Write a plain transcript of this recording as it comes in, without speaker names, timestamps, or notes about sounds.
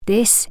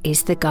This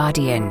is The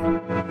Guardian.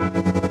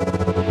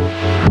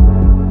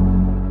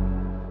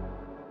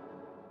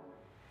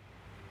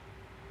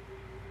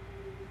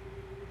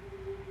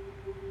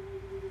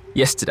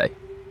 Yesterday,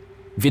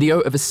 video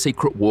of a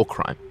secret war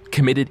crime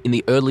committed in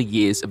the early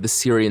years of the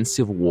Syrian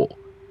civil war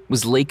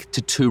was leaked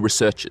to two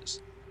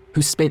researchers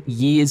who spent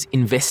years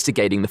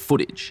investigating the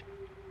footage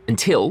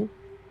until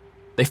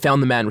they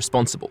found the man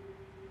responsible.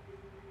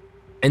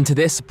 And to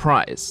their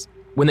surprise,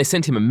 when they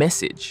sent him a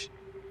message,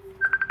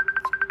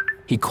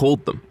 he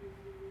called them.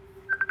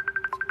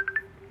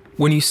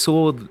 When you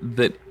saw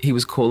that he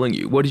was calling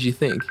you, what did you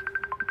think?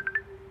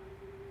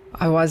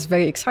 I was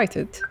very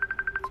excited.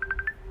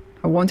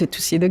 I wanted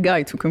to see the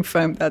guy to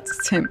confirm that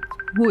it's him.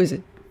 Who is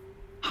it?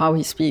 How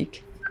he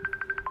speak?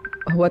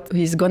 What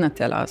he's gonna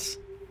tell us.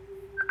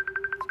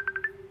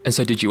 And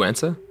so did you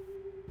answer?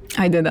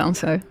 I did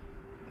answer.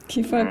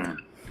 كيفك؟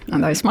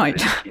 And I smiled.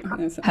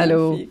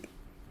 Hello.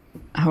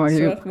 How are شو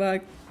you?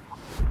 أخبارك؟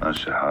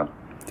 ماشي الحال.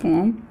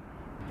 تمام؟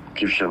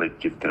 كيف شغلك؟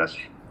 كيف دراسي؟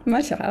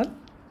 ماشي حال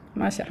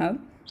ماشي حال.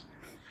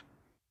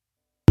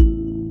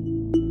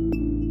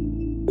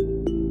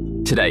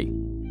 Today,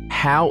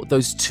 how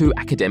those two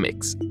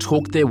academics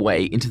talked their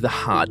way into the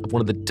heart of one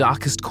of the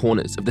darkest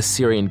corners of the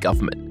Syrian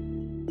government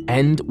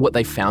and what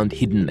they found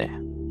hidden there.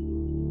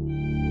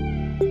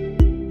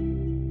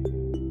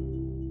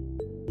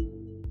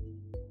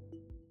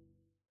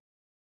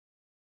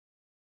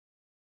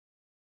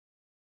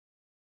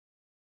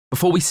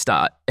 Before we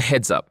start, a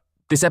heads up.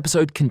 This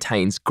episode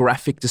contains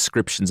graphic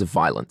descriptions of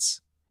violence.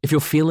 If you're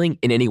feeling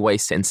in any way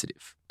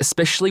sensitive,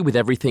 especially with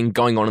everything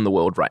going on in the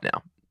world right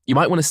now, you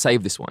might want to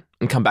save this one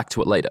and come back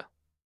to it later.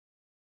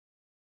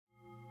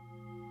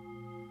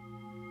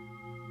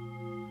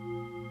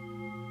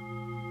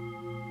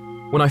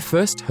 When I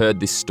first heard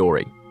this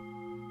story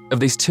of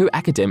these two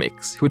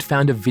academics who had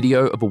found a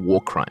video of a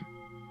war crime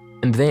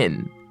and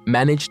then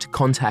managed to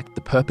contact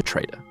the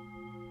perpetrator,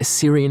 a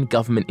Syrian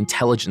government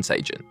intelligence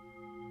agent,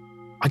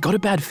 I got a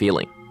bad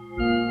feeling.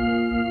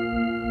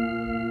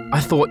 I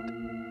thought,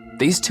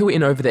 these two are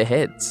in over their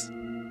heads.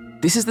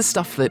 This is the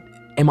stuff that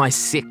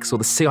MI6 or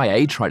the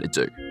CIA try to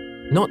do,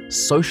 not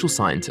social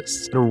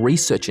scientists at a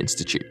research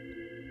institute.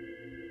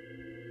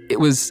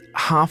 It was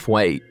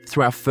halfway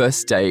through our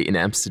first day in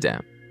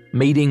Amsterdam,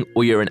 meeting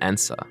Uya and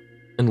Ansa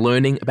and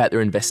learning about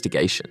their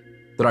investigation,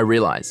 that I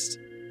realised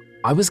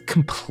I was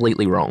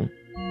completely wrong.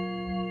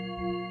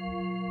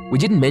 We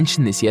didn't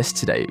mention this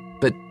yesterday,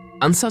 but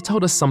Ansa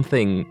told us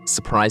something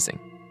surprising.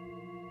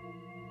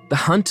 The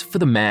hunt for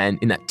the man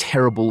in that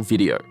terrible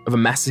video of a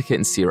massacre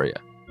in Syria.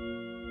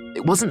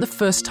 It wasn't the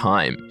first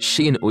time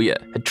she and Uya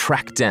had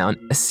tracked down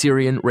a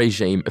Syrian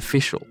regime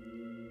official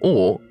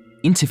or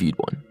interviewed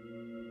one.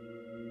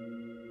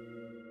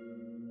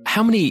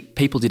 How many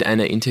people did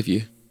Anna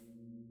interview?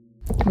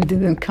 We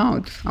didn't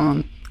count.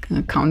 I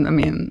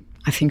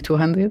think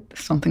 200,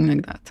 something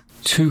like that.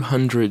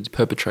 200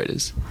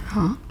 perpetrators.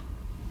 Huh?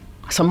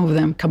 Some of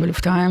them a couple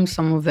of times,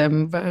 some of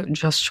them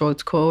just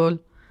short call.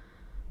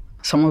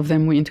 Some of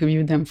them we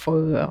interviewed them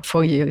for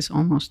 4 years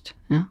almost,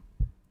 yeah.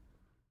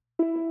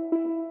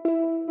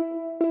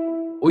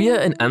 Uya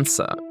and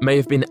Ansa may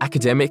have been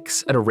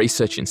academics at a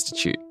research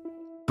institute,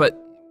 but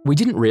we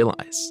didn't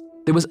realise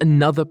there was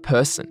another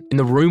person in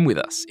the room with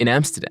us in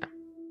Amsterdam.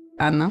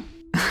 Anna.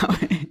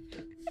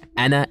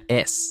 Anna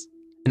S.,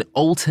 an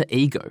alter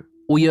ego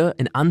Uya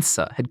and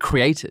Ansa had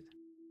created.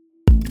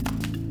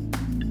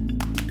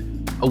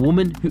 A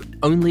woman who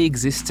only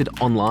existed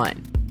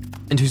online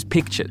and whose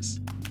pictures,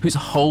 whose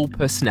whole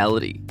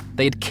personality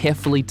they had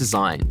carefully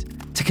designed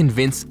to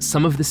convince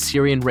some of the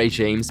Syrian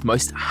regime's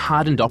most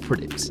hardened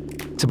operatives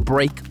to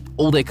break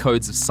all their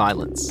codes of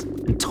silence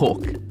and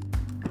talk.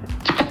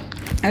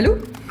 ألو؟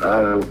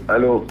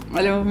 الو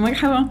ألو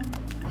مرحبا.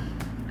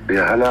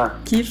 يا هلا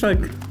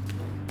كيفك؟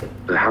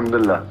 الحمد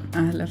لله.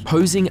 أهلا.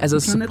 Posing as a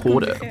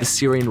supporter of the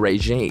Syrian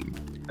regime,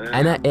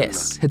 Anna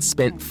S. had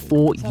spent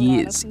 4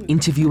 years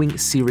interviewing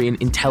Syrian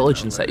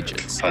intelligence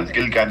agents,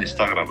 فالكل قاعد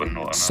يستغرب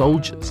انه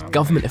soldiers,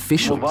 government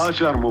officials,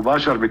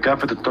 مباشر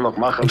بكافة الطرق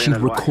ما and she'd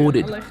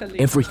recorded الله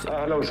يخليك. everything.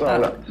 اهلا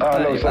وسهلا اهلا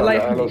الله وسهلا اهلا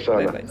يخليك. باي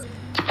وسهلا. باي.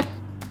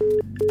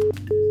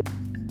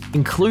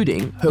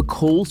 Including her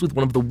calls with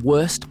one of the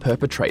worst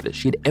perpetrators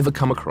she had ever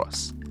come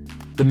across,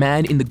 the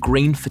man in the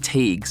green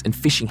fatigues and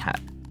fishing hat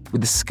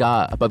with the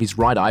scar above his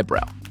right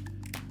eyebrow,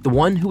 the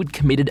one who had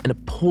committed an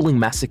appalling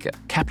massacre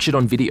captured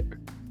on video,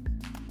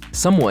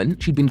 someone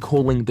she'd been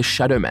calling the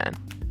Shadow Man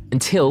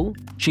until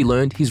she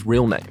learned his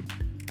real name,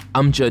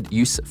 Amjad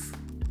Yusuf.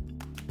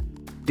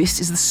 This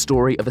is the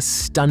story of a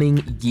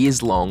stunning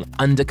years-long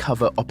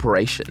undercover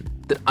operation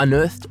that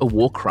unearthed a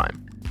war crime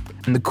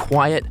and the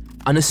quiet,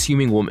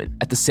 unassuming woman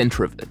at the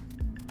centre of it.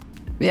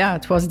 Yeah,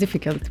 it was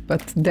difficult,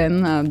 but then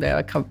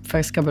the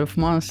first couple of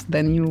months,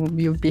 then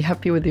you'll be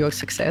happy with your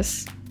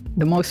success.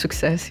 The more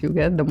success you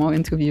get, the more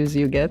interviews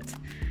you get,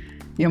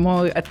 you're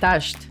more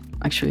attached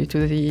actually to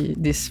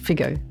this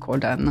figure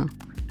called Anna.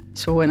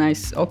 So when I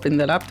open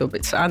the laptop,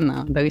 it's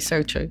Anna, the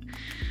researcher.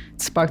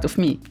 It's part of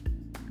me.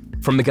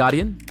 From The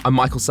Guardian, I'm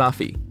Michael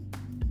Safi.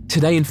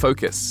 Today in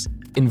Focus,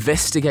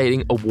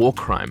 Investigating a War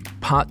Crime,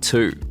 Part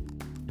 2.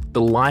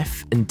 The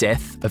Life and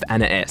Death of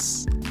Anna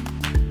S.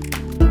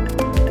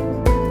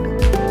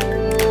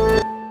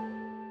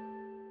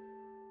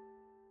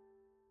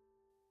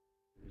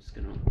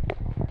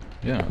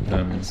 Yeah.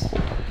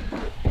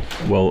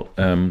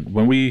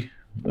 When we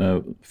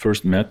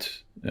first met...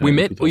 we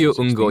met Uyo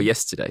Ungo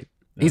yesterday.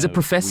 He's a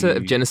professor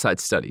of genocide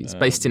studies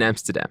based in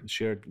Amsterdam.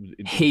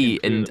 He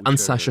and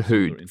Ansar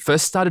Shahood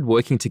first started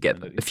working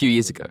together a few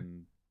years ago.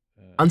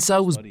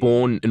 Ansar was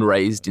born and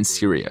raised in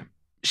Syria.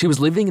 She was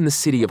living in the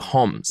city of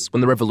Homs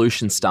when the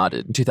revolution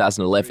started in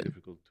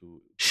 2011.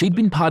 She'd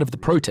been part of the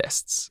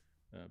protests.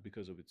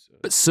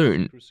 But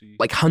soon,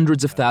 like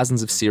hundreds of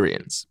thousands of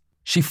Syrians,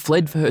 she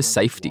fled for her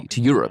safety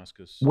to Europe,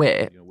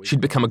 where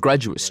she'd become a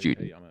graduate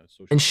student.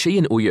 And she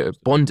and Uyo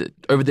bonded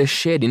over their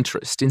shared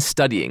interest in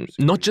studying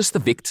not just the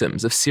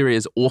victims of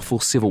Syria's awful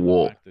civil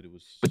war,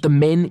 but the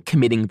men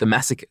committing the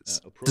massacres,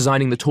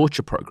 designing the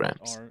torture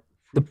programs,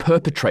 the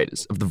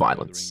perpetrators of the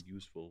violence.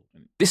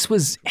 This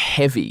was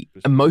heavy,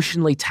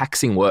 emotionally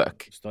taxing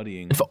work,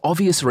 and for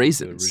obvious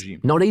reasons,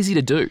 not easy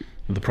to do.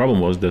 The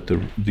problem was that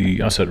the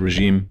Assad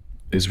regime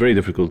is very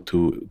difficult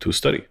to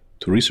study,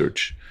 to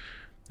research.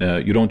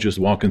 You don't just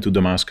walk into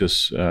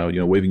Damascus,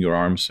 waving your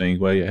arms, saying,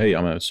 "Well, hey,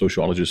 I'm a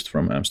sociologist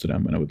from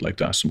Amsterdam, and I would like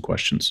to ask some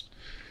questions."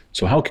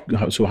 So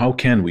how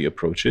can we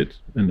approach it?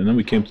 And then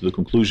we came to the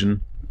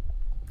conclusion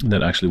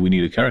that actually we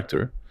need a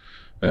character,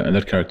 and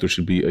that character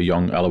should be a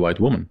young Alawite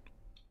woman.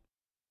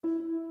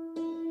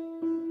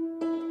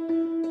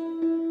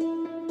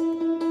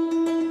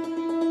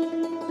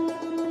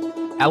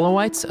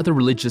 Alawites are the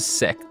religious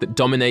sect that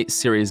dominate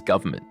Syria's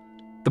government.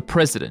 The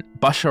president,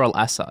 Bashar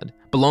al-Assad,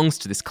 belongs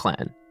to this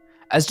clan,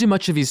 as do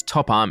much of his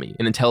top army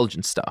and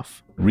intelligence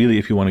staff. Really,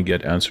 if you want to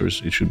get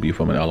answers, it should be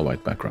from an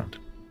Alawite background.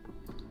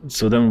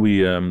 So then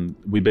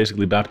we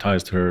basically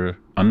baptized her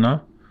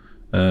Anna,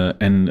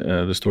 and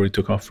the story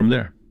took off from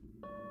there.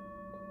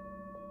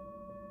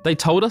 They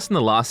told us in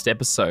the last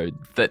episode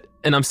that,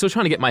 and I'm still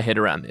trying to get my head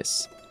around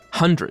this,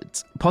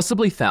 hundreds,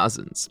 possibly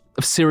thousands,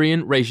 of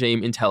Syrian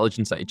regime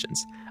intelligence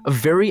agents are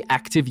very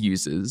active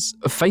users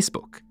of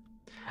Facebook.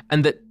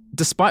 And that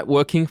despite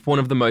working for one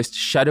of the most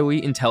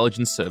shadowy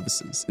intelligence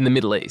services in the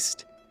Middle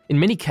East, in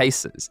many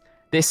cases,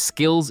 their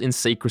skills in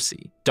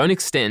secrecy don't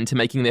extend to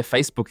making their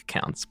Facebook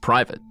accounts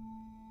private.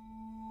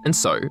 And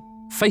so,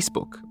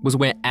 Facebook was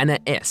where Anna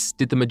S.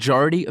 did the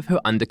majority of her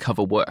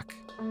undercover work,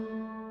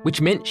 which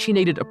meant she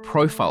needed a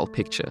profile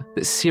picture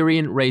that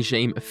Syrian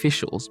regime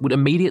officials would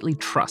immediately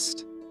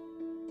trust.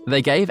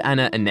 They gave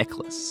Anna a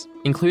necklace,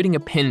 including a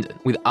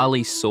pendant with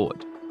Ali's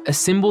sword, a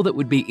symbol that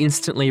would be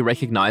instantly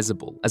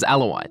recognisable as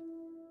Alawite.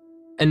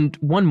 And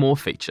one more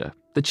feature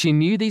that she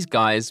knew these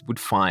guys would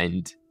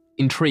find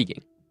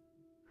intriguing.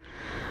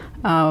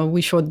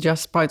 We showed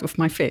just part of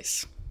my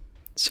face.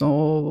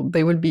 So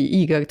they will be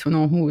eager to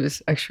know who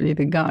is actually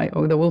the guy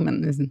or the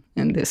woman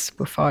in this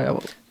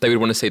profile. They would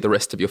want to see the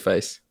rest of your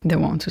face. They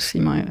want to see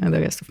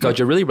the rest of my God,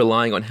 you're really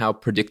relying on how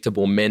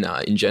predictable men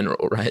are in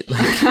general, right?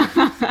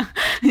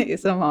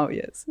 Somehow,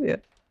 yes. Yeah.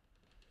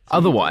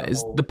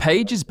 Otherwise, the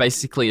page is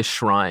basically a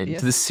shrine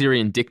to the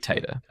Syrian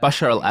dictator,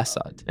 Bashar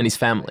al-Assad, and his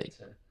family.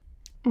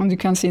 And you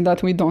can see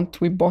that we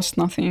boast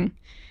nothing.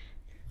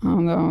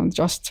 And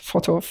just a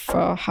photo of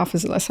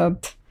Hafez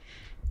al-Assad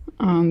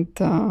and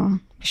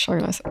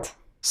Bashar al-Assad.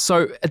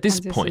 So at this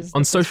point,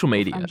 on social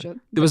media,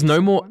 there was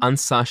no more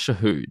Ansar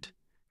Shahood,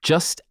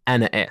 just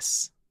Anna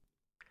S.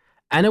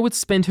 Anna would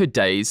spend her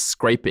days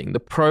scraping the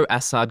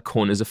pro-Assad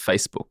corners of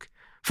Facebook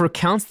for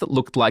accounts that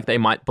looked like they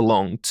might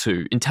belong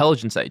to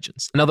intelligence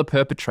agents and other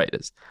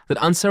perpetrators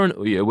that Ansar and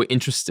Uyo were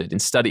interested in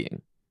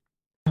studying.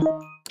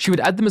 She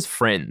would add them as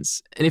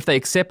friends, and if they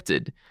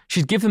accepted,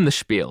 she'd give them the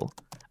spiel.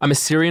 I'm a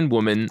Syrian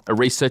woman, a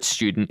research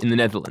student in the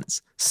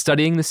Netherlands,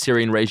 studying the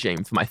Syrian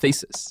regime for my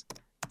thesis.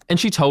 And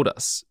she told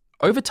us,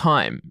 over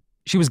time,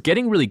 she was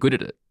getting really good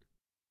at it.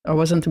 I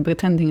wasn't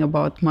pretending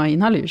about my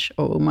knowledge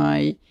or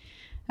my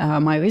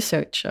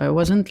research. I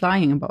wasn't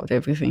lying about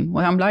everything.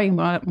 What I'm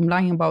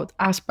lying about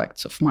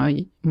aspects of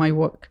my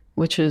work,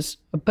 which is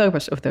the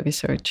purpose of the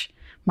research,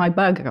 my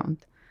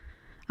background.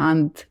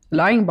 And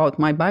lying about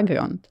my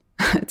background,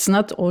 it's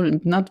not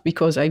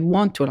because I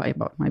want to lie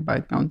about my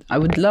background. I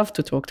would love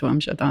to talk to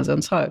Amjad as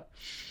Ansar,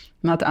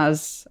 not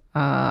as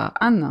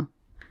Anna.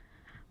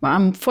 But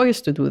I'm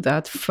forced to do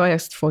that,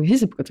 first for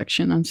his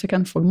protection and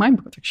second for my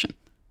protection.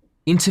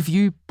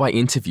 Interview by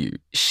interview,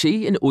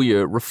 she and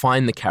Uyo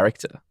refined the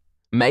character,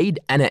 made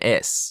Anna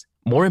S.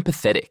 more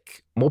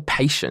empathetic, more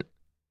patient,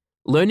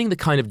 learning the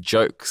kind of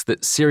jokes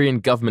that Syrian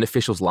government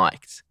officials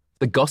liked,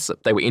 the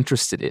gossip they were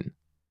interested in,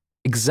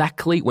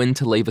 exactly when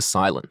to leave a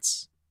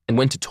silence and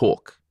when to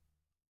talk.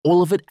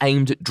 All of it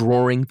aimed at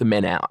drawing the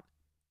men out,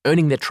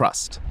 earning their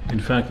trust. In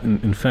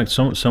fact,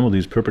 some of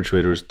these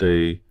perpetrators,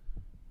 they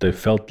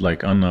felt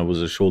like Anna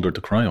was a shoulder to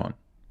cry on.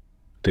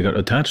 They got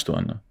attached to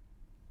Anna,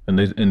 and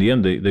in the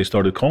end they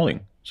started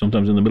calling.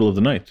 Sometimes in the middle of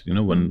the night,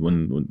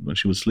 when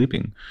she was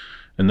sleeping,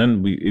 and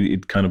then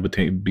it kind of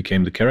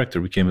became the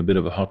character became a bit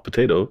of a hot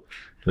potato.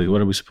 Like,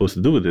 what are we supposed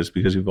to do with this?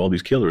 Because you have all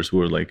these killers who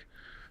are like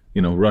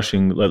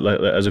rushing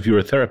as if you're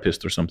a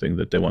therapist or something,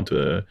 that they want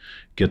to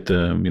get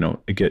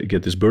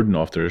get this burden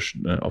off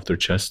their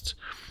chests.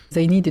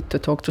 They needed to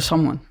talk to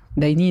someone.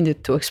 They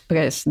needed to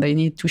express. They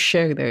need to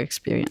share their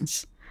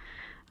experience.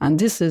 And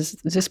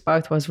this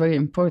part was very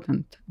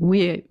important.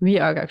 We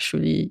are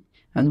actually,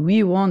 and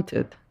we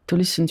wanted to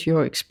listen to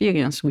your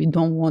experience. We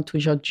don't want to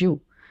judge you.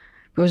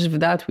 Because of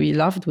that, we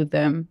laughed with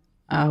them.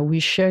 We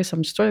share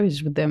some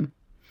stories with them.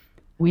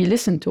 We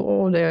listened to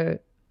all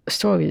their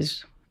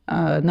stories,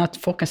 not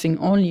focusing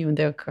only on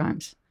their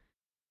crimes.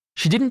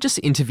 She didn't just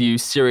interview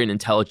Syrian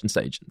intelligence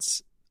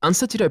agents.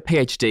 Ansa did her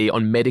PhD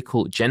on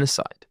medical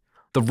genocide,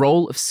 the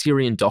role of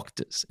Syrian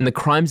doctors in the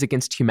crimes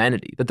against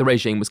humanity that the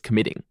regime was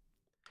committing.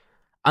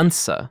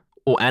 Ansa,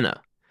 or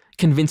Anna,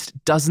 convinced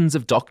dozens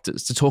of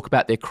doctors to talk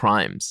about their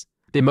crimes,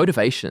 their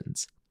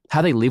motivations,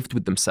 how they lived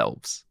with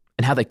themselves,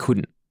 and how they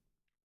couldn't.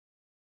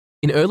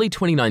 In early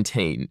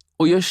 2019,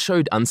 Oyo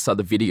showed Ansa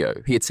the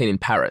video he had seen in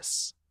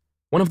Paris,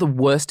 one of the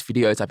worst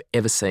videos I've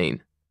ever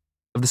seen,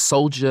 of the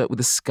soldier with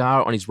a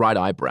scar on his right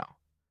eyebrow,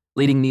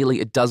 leading nearly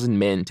a dozen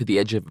men to the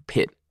edge of a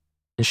pit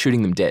and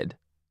shooting them dead.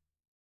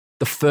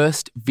 The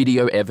first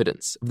video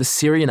evidence of the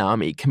Syrian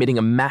army committing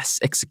a mass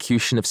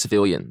execution of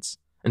civilians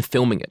and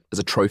filming it as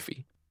a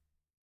trophy.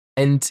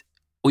 And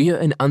Oyo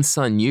and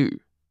Ansa knew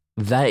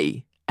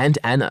they and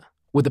Anna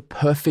were the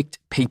perfect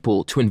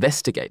people to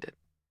investigate it.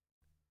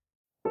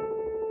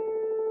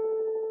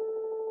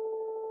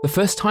 The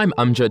first time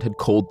Amjad had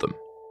called them,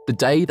 the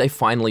day they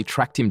finally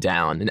tracked him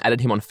down and added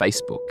him on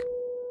Facebook,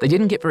 they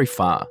didn't get very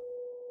far.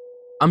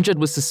 Amjad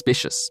was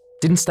suspicious,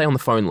 didn't stay on the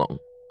phone long.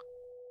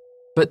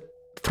 But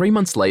 3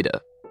 months later,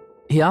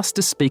 he asked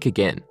to speak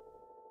again,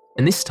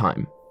 and this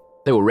time,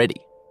 they were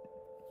ready.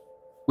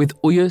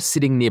 With Oyo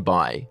sitting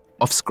nearby,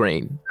 off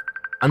screen,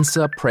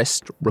 Ansa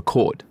pressed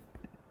record,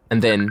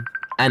 and then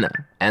Anna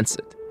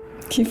answered.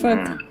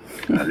 كيفك؟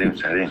 أهلين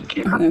وسهلين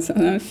كيف؟ أهلا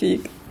وسهلا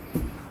فيك.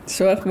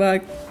 شو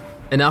أخبارك؟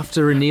 And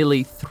after a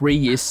nearly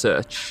 3-year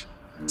search,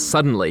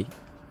 suddenly,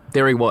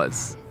 there he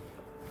was,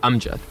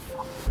 Amjad.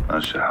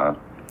 ماشي الحال.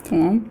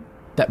 تمام.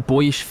 That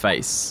boyish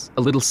face,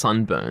 a little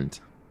sunburned,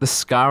 the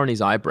scar on his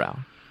eyebrow,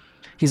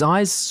 his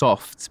eyes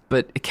soft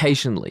but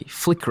occasionally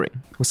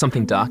flickering with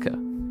something darker.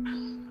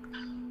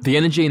 The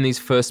energy in these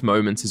first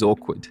moments is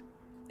awkward.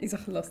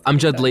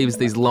 Amjad leaves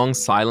these long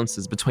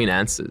silences between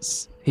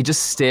answers. He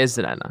just stares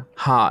at Anna,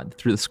 hard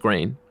through the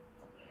screen.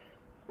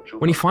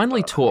 When he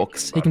finally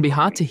talks, he can be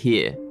hard to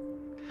hear.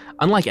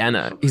 Unlike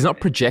Anna, he's not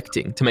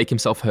projecting to make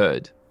himself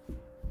heard.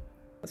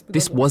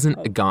 This wasn't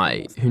a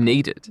guy who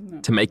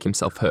needed to make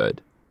himself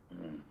heard.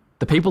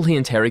 The people he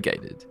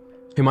interrogated,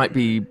 who might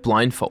be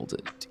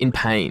blindfolded, in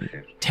pain,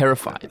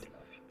 terrified,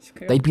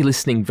 they'd be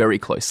listening very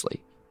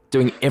closely,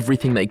 doing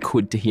everything they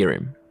could to hear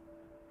him.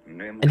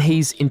 And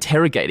he's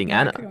interrogating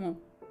Anna.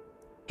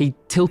 He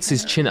tilts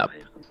his chin up,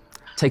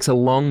 takes a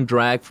long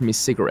drag from his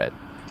cigarette.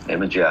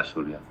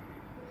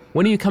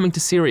 When are you coming to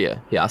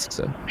Syria? He asks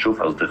her.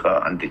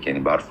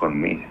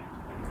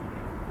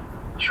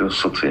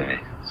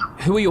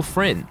 Who are your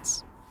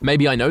friends?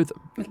 Maybe I know them.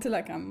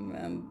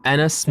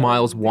 Anna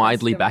smiles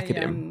widely back at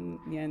him.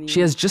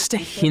 She has just a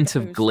hint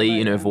of glee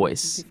in her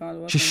voice.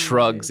 She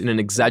shrugs in an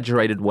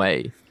exaggerated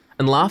way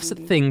and laughs at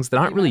things that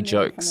aren't really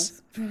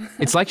jokes.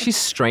 It's like she's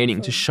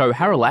straining to show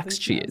how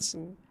relaxed she is,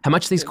 how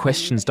much these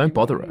questions don't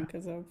bother her.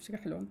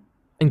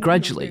 And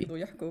gradually,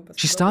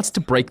 she starts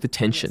to break the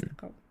tension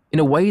in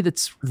a way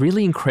that's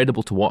really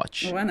incredible to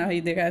watch.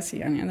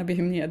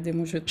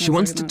 She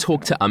wants to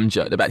talk to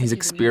Amjad about his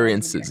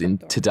experiences in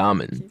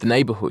Tadaman, the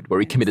neighbourhood where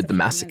he committed the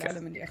massacre.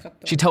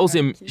 She tells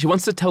him she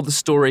wants to tell the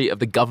story of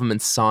the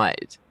government's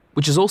side,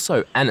 which is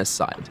also Anna's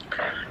side.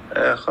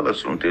 You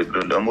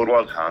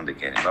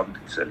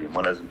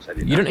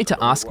don't need to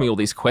ask me all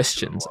these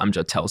questions,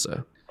 Amjad tells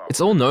her. It's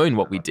all known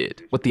what we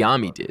did, what the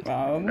army did.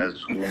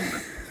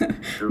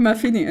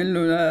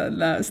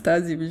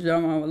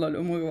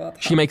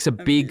 She makes a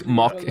big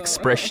mock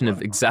expression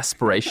of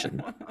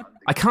exasperation.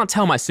 I can't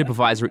tell my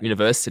supervisor at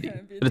university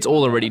that it's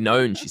all already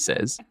known, she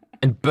says,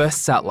 and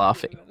bursts out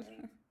laughing.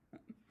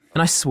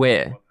 And I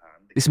swear,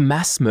 this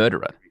mass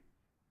murderer,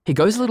 he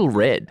goes a little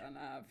red.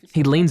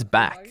 He leans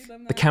back,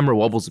 the camera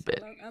wobbles a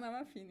bit.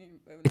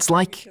 It's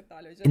like,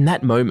 in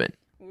that moment,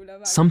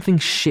 something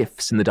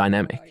shifts in the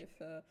dynamic.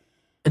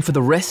 And for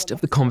the rest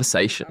of the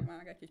conversation,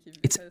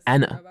 it's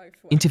Anna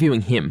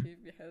interviewing him,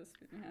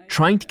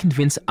 trying to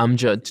convince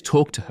Amjad to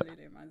talk to her,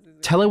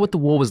 tell her what the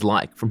war was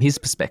like from his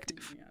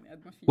perspective,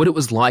 what it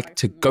was like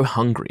to go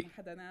hungry,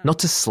 not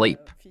to sleep,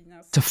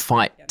 to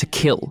fight, to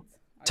kill,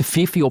 to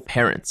fear for your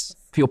parents,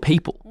 for your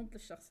people.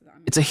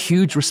 It's a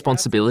huge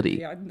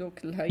responsibility.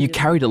 You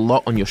carried a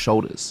lot on your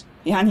shoulders.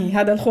 يعني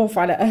هذا الخوف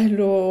على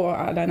أهله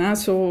على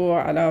ناسه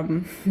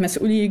على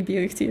مسؤولية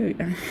كبيرة كتير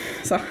يعني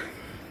صح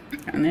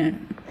يعني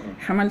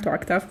حملته على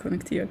كتافكم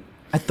كتير.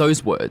 At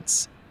those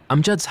words,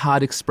 Amjad's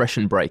hard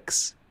expression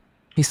breaks.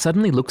 He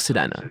suddenly looks at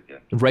Anna,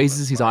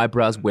 raises his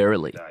eyebrows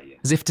warily,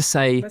 as if to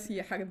say,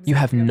 "You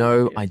have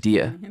no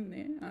idea."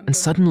 and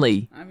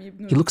suddenly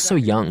he looks so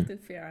young.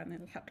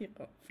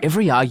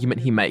 Every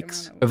argument he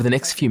makes over the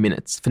next few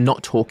minutes for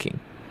not talking,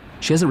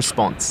 she has a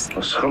response.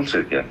 بس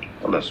خلصت يعني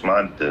خلاص ما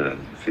عاد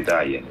في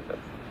داعي يعني.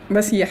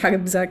 بس هي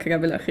حرب ذاكرة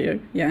بالأخير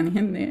يعني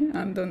هن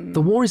عندهم.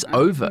 The war is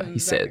over, he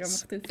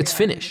says. It's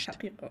finished.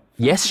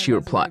 Yes, she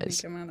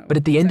replies. But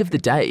at the end of the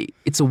day,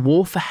 it's a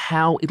war for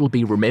how it'll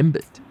be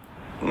remembered.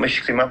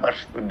 مشكلة ما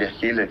بعرف بدي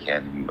أحكي لك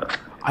يعني.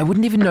 I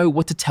wouldn't even know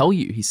what to tell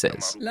you, he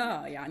says.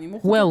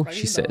 Well,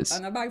 she says,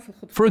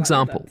 for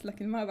example,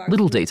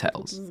 little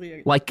details,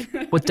 like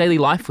what daily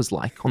life was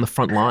like on the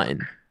front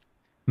line,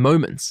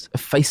 moments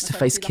of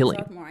face-to-face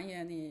killing.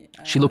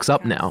 She looks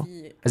up now,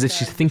 as if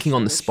she's thinking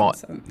on the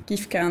spot.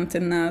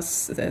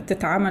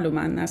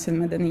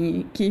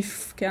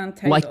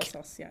 Like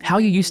how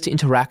you used to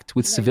interact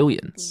with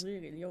civilians,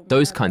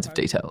 those kinds of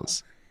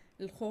details.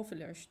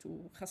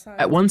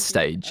 At one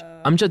stage,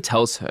 Amjad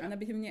tells her,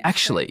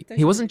 actually,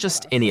 he wasn't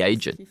just any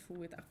agent.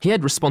 He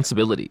had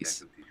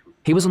responsibilities.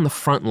 He was on the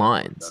front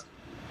lines.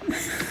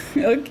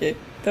 Okay,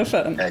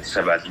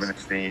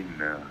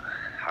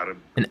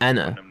 And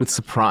Anna, with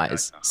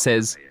surprise,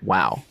 says,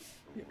 wow,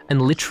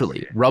 and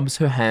literally rubs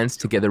her hands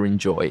together in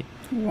joy.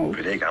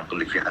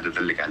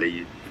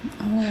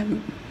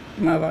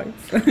 ما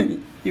بعرف.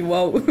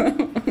 واو.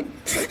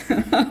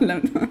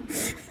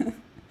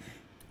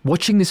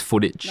 Watching this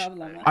footage,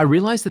 I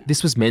realised that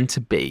this was meant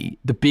to be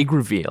the big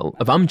reveal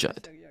of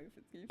Amjad.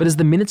 But as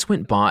the minutes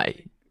went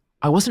by,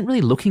 I wasn't really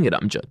looking at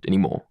Amjad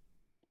anymore.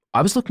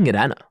 I was looking at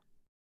Anna.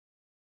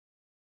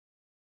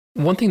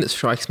 One thing that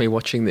strikes me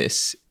watching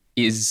this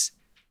is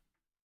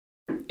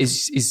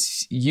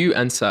you,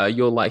 Ansa.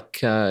 You're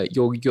like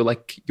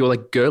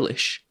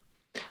girlish.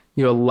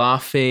 You're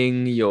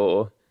laughing.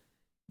 You're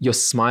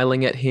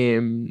smiling at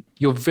him.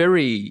 You're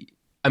very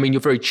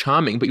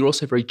charming, but you're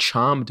also very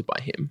charmed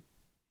by him.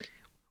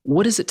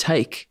 What does it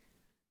take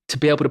to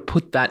be able to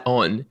put that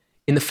on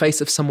in the face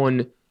of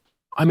someone,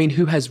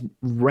 who has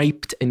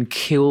raped and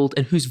killed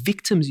and whose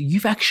victims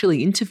you've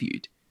actually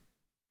interviewed?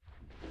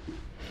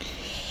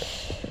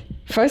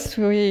 First,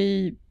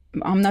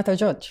 I'm not a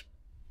judge.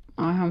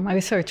 I'm a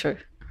researcher.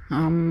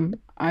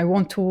 I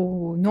want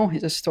to know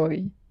his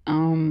story.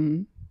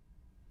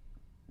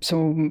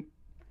 So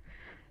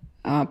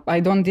I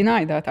don't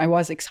deny that I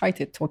was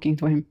excited talking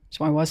to him.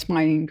 So I was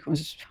smiling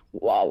because,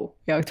 wow,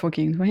 we are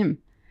talking to him.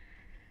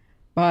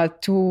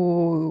 But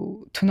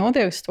to know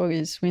their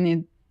stories, we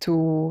need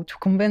to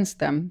convince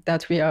them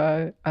that we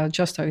are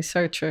just a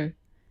researcher.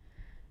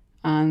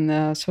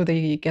 And so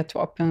they get to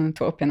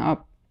open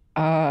up.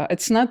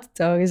 It's not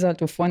the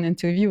result of one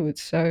interview.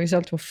 It's a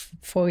result of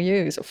 4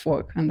 years of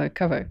work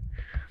undercover.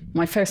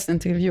 My first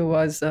interview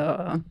was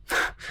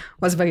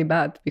very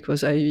bad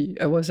because I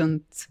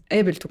wasn't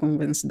able to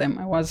convince them.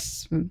 I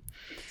was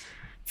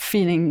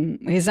feeling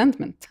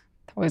resentment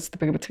towards the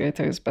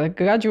perpetrators. But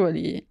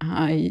gradually,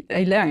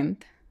 I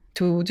learned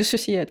to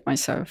dissociate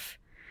myself.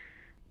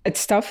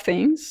 It's tough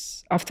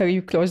things. After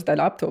you close the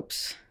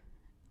laptops,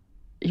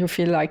 you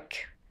feel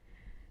like,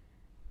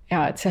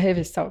 it's a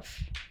heavy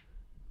stuff.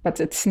 But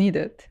it's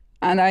needed.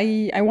 And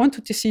I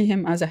wanted to see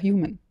him as a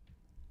human.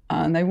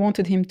 And I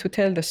wanted him to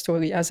tell the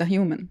story as a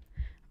human.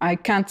 I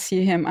can't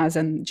see him as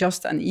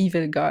just an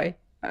evil guy,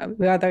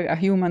 rather a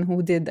human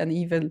who did an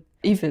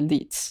evil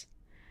deeds.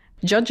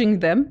 Judging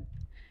them,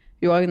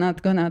 you are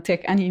not gonna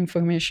take any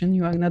information.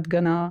 You are not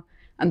gonna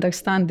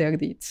understand their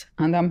deeds.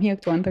 And I'm here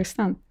to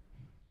understand.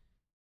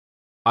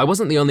 I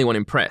wasn't the only one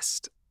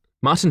impressed.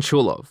 Martin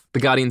Chulov, The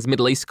Guardian's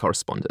Middle East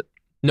correspondent,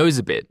 knows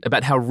a bit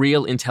about how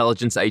real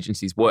intelligence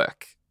agencies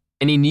work.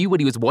 And he knew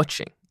what he was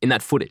watching in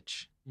that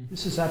footage.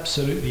 This is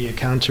absolutely a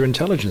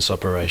counterintelligence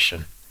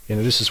operation.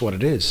 This is what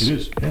it is. It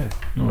is. Yeah.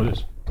 No, it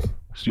is.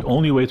 It's the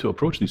only way to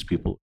approach these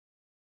people.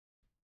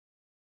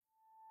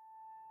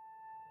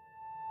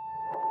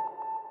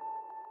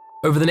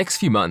 Over the next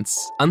few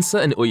months,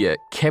 Ansa and Uya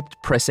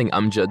kept pressing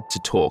Amjad to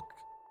talk,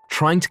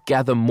 trying to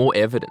gather more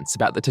evidence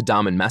about the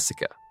Tadaman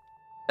massacre.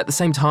 At the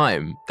same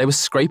time, they were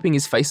scraping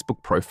his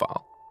Facebook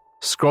profile,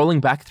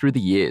 scrolling back through the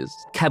years,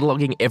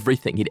 cataloguing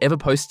everything he'd ever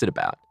posted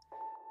about.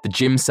 The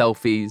gym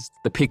selfies,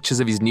 the pictures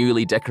of his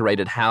newly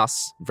decorated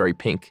house, very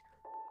pink,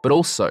 but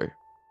also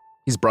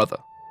his brother.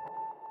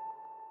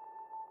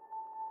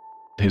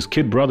 His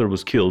kid brother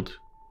was killed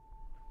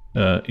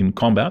in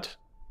combat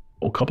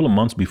a couple of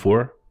months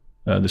before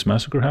this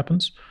massacre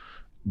happens.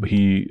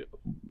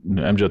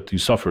 Amjad, he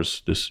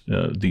suffers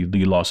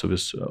the loss of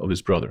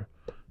his brother.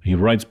 He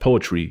writes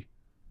poetry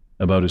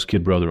about his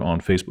kid brother on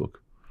Facebook.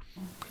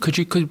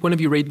 Could one of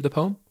you read the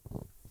poem?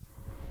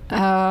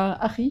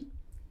 أخي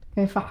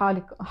كيف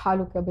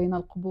حالك بين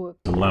القبور.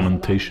 A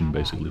lamentation,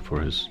 basically,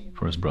 for his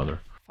brother.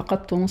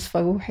 فقدت نصف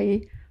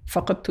روحي،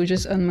 فقدت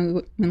جزءا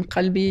من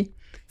قلبي،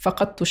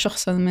 فقدت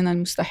شخصا من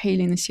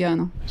المستحيل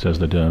نسيانه. He says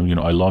that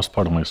I lost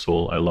part of my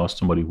soul. I lost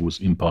somebody who was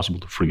impossible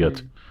to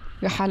forget.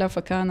 رحل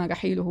فكان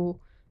رحيله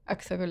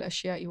أكثر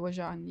الأشياء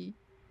وجعا لي.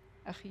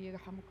 أخي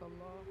رحمك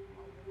الله.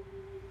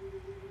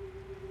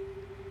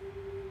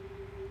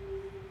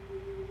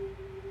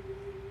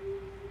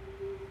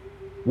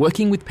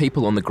 Working with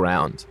people on the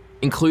ground,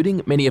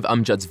 Including many of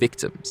Amjad's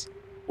victims,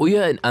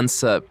 Uya and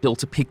Ansa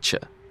built a picture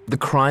of the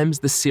crimes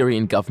the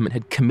Syrian government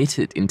had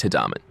committed in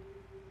Tadaman.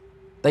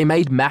 They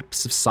made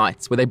maps of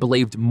sites where they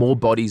believed more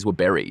bodies were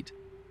buried,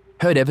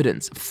 heard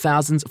evidence of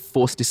thousands of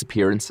forced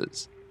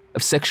disappearances,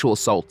 of sexual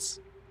assaults,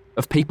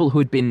 of people who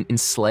had been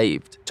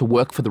enslaved to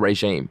work for the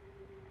regime.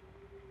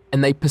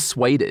 And they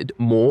persuaded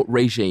more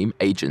regime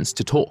agents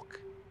to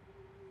talk.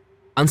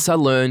 Ansa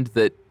learned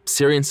that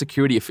Syrian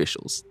security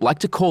officials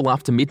liked to call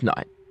after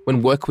midnight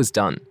when work was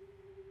done.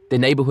 Their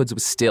neighbourhoods were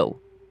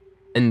still,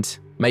 and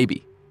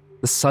maybe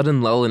the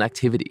sudden lull in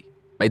activity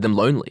made them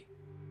lonely,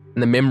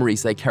 and the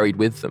memories they carried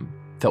with them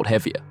felt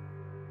heavier.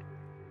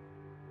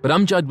 But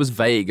Amjad was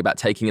vague about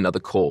taking another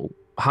call,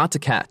 hard to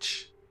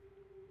catch,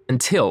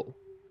 until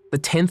the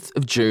 10th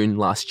of June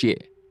last year,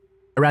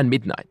 around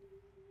midnight,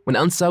 when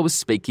Ansa was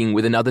speaking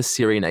with another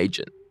Syrian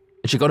agent,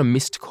 and she got a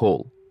missed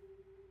call.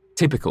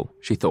 Typical,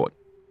 she thought.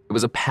 It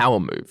was a power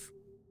move.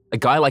 A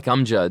guy like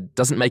Amjad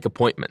doesn't make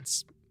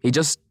appointments. He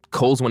just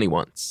calls when he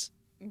wants.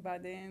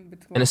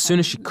 And as soon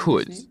as she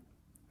could,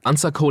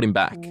 Ansa called him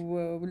back.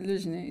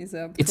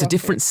 It's a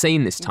different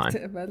scene this time.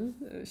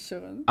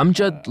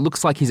 Amjad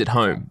looks like he's at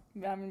home.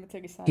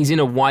 He's in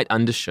a white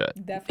undershirt.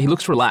 He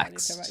looks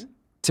relaxed.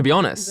 To be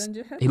honest,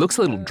 he looks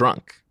a little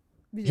drunk.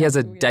 He has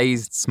a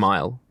dazed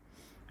smile.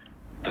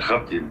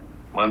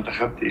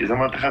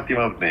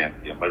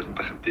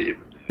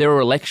 There were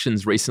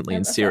elections recently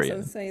in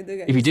Syria.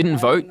 If you didn't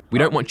vote, we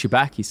don't want you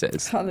back, he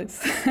says.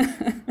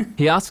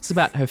 He asks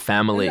about her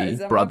family,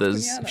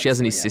 brothers, if she has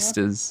any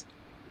sisters.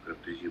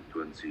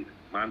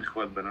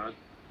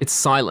 It's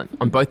silent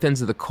on both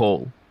ends of the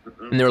call,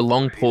 and there are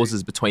long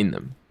pauses between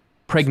them,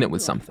 pregnant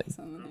with something.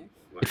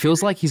 It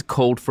feels like he's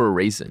called for a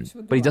reason,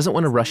 but he doesn't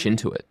want to rush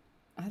into it.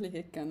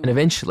 And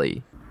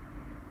eventually,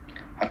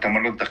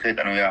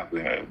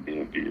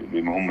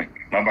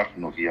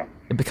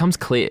 it becomes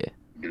clear.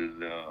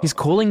 He's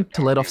calling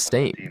to let off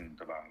steam,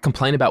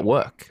 complain about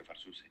work.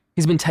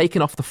 He's been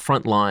taken off the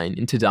front line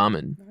in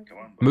Tadaman,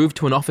 moved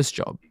to an office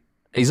job.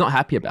 He's not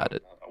happy about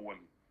it.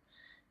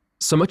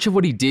 So much of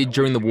what he did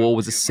during the war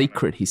was a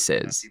secret, he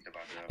says.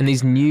 And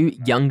these new,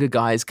 younger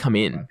guys come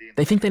in.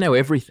 They think they know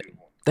everything.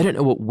 They don't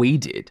know what we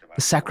did,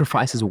 the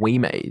sacrifices we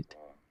made.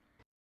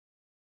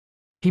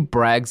 He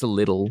brags a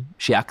little.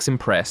 She acts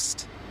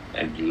impressed.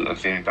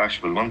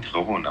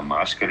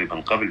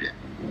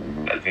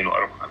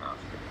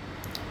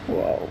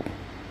 Wow.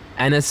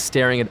 Anna's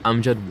staring at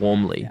Amjad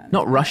warmly,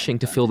 not rushing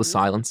to fill the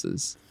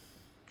silences.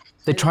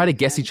 They try to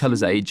guess each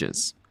other's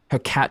ages. Her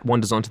cat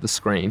wanders onto the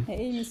screen.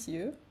 Hey,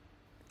 monsieur.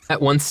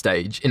 At one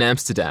stage, in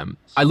Amsterdam,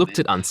 I looked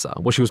at Ansa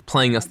while she was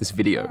playing us this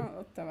video.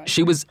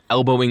 She was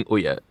elbowing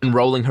Uya and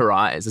rolling her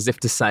eyes as if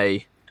to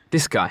say,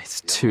 this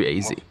guy's too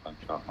easy.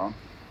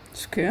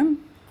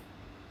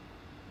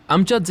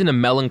 Amjad's in a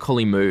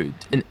melancholy mood,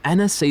 and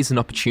Anna sees an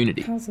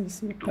opportunity.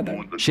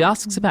 She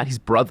asks about his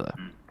brother,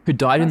 who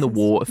died in the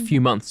war a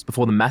few months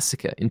before the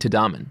massacre in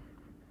Tadaman.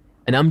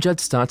 And Amjad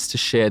starts to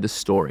share the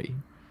story,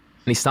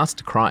 and he starts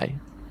to cry.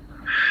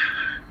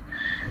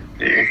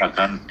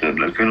 كانت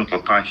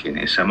 2013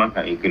 يعني هسه ما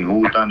كان يمكن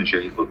هو ثاني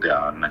شهيد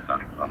بالضياع عنا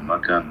كان ما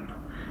كان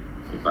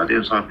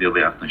بعدين صار في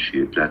ضياعتنا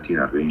شيء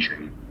 30-40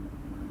 شهيد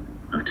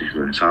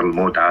يعني صار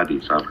الموت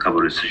عادي صار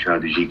خبر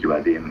الاستشهاد يجيك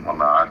بعدين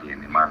والله عادي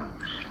يعني ما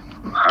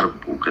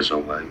حرب وكذا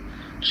وهاي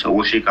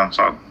سوى شيء كان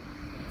صعب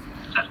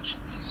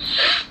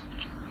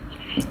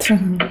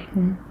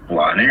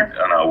وعانيت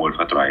أنا أول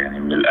فترة يعني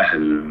من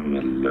الأهل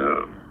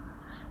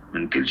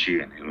من كل شيء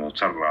يعني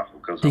تصرح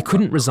وكذا. He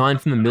couldn't resign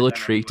from the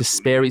military to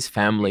spare his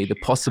family the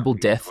possible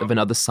death of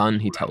another son,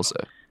 he tells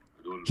her.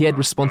 He had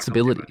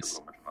responsibilities.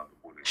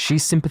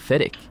 She's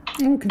sympathetic.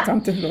 كنت عم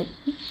تهرب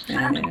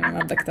يعني ما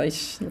بدك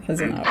تعيش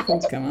الحزن على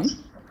أخوك كمان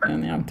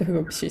يعني عم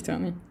تهرب بشيء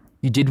ثاني.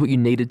 You did what you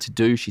needed to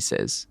do, she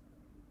says.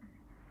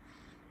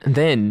 And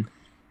then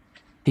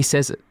he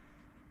says it.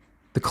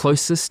 The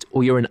closest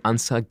Uya and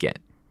Ansa get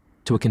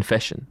to a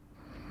confession.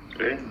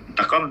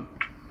 انتقمت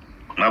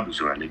ما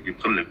بزوا عليك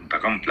يقول لك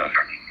انتقمت لا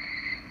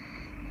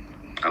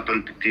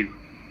قتلت كثير.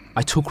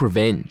 I took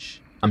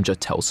revenge, Amjad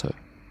tells her.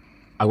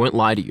 I won't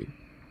lie to you.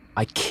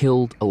 I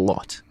killed a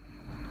lot.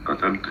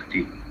 قتلت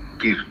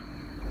كثير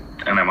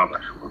أنا ما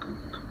بعرف شو قتلت.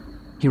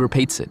 He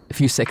repeats it a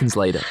few seconds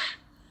later.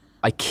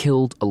 I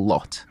killed a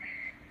lot.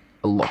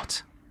 A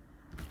lot.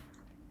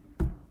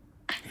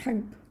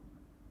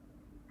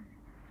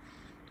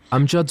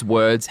 Amjad's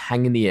words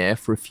hang in the air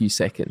for a few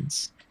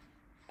seconds.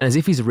 And as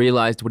if he's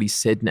realised what he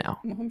said now,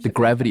 the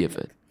gravity of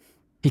it,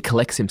 he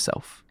collects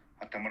himself,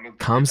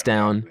 calms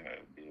down,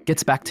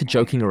 gets back to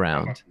joking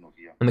around,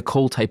 and the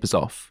call tapers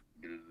off.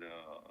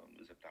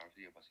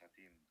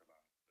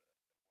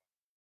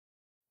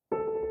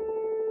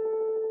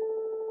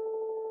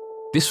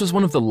 This was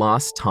one of the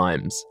last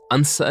times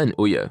Ansa and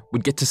Uya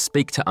would get to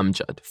speak to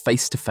Amjad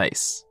face to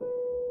face.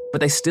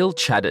 But they still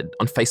chatted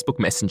on Facebook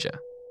Messenger.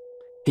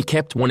 He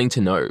kept wanting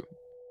to know,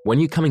 when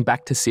are you coming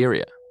back to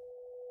Syria?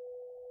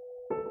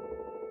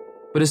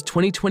 But as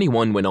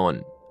 2021 went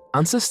on,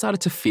 Ansa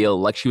started to feel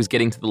like she was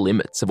getting to the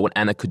limits of what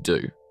Anna could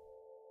do.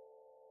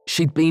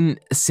 She'd been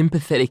a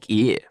sympathetic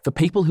ear for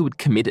people who had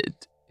committed,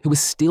 who were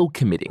still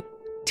committing,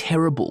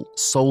 terrible,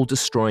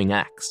 soul-destroying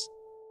acts.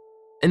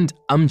 And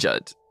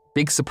Amjad,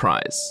 big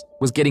surprise,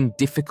 was getting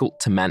difficult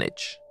to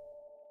manage.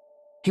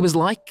 He was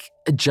like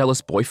a jealous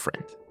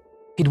boyfriend.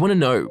 He'd want to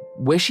know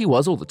where she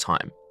was all the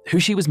time, who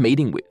she was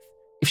meeting with,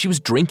 if she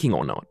was drinking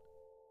or not.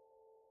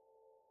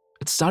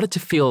 It started to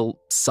feel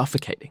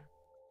suffocating.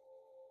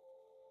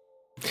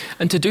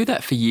 And to do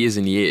that for years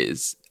and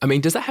years, I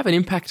mean, does that have an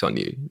impact on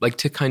you? Like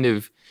to kind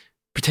of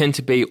pretend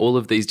to be all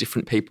of these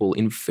different people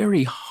in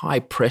very high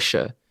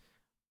pressure,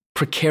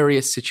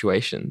 precarious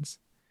situations.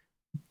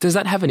 Does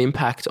that have an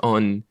impact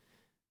on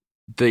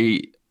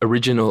the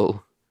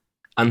original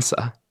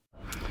Ansa?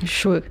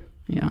 Sure,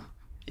 yeah.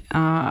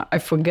 I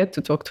forget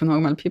to talk to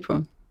normal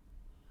people.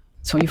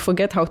 So you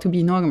forget how to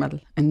be normal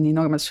in the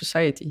normal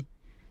society.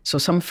 So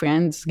some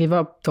friends give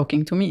up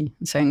talking to me,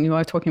 saying you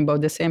are talking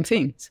about the same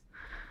things.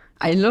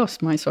 I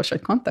lost my social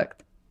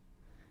contact.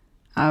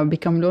 I've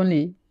become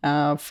lonely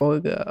for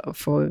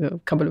a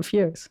couple of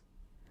years.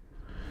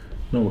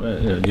 No,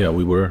 yeah,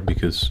 we were,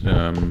 because,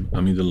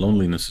 the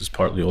loneliness is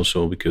partly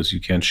also because you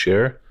can't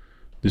share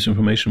this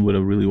information with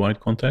a really wide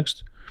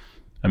context.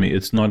 I mean,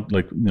 it's not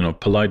like,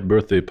 polite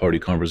birthday party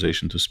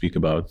conversation to speak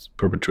about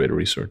perpetrator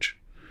research.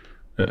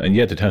 And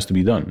yet it has to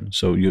be done.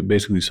 So you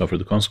basically suffer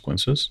the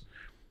consequences.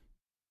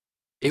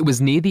 It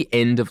was near the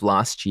end of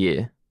last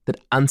year that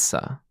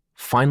Ansa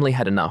finally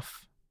had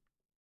enough.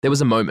 There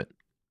was a moment.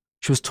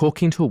 She was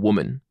talking to a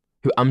woman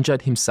who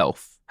Amjad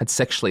himself had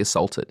sexually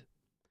assaulted.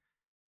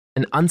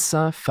 And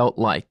Ansa felt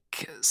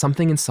like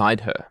something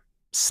inside her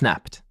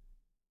snapped.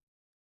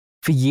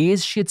 For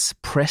years, she had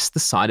suppressed the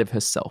side of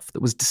herself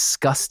that was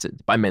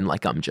disgusted by men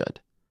like Amjad.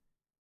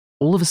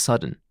 All of a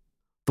sudden,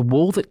 the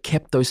wall that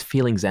kept those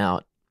feelings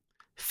out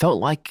felt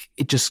like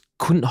it just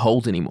couldn't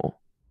hold anymore.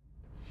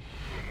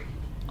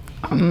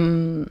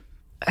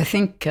 I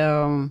think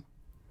the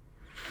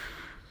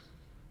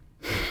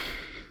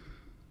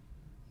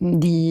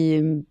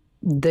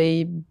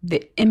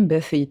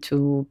empathy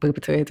to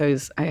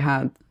perpetrators I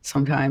had,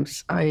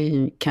 sometimes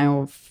I kind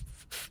of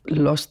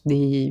lost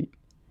the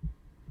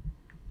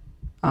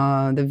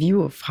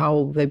view of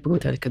how they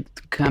brutal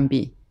can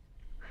be.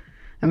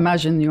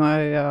 Imagine you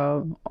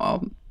are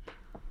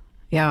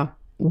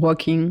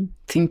working,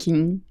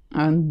 thinking,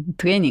 and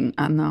training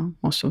Anna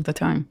most of the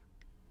time.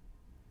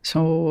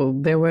 So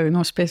there were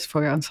no space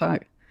for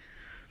Ansar.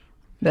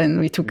 Then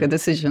we took a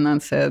decision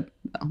and said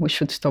we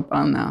should stop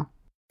Anna.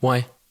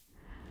 Why?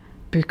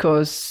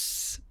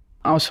 Because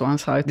also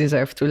Ansar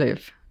deserved to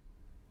live.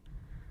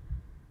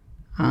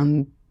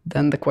 And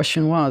then the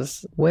question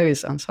was, where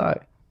is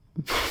Ansar?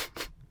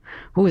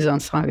 Who is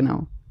Ansar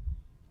now?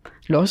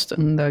 Lost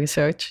in the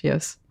research,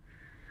 yes.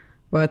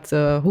 But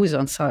who is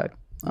Ansar?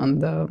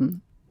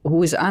 And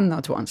who is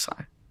Anna to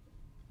Ansar?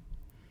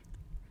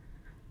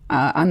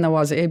 Anna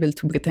was able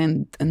to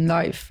pretend in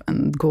life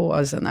and go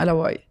as an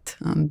Alawite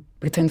and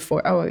pretend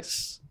for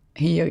hours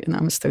here in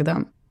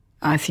Amsterdam.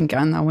 I think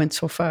Anna went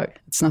so far.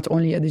 It's not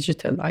only a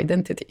digital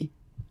identity.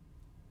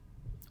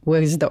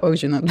 Where is the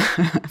original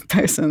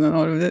person and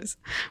all of this?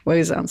 Where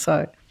is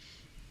Ansar?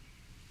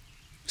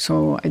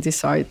 So I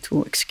decided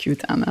to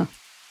execute Anna.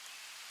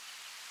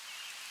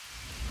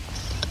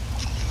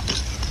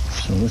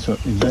 So that's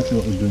exactly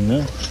what we're doing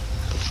now.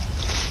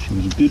 She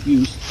was a good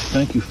use.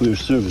 Thank you for your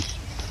service.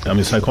 I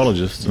mean,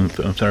 psychologists and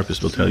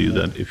therapists will tell you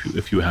that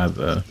if you have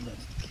a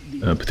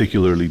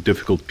particularly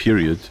difficult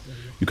period,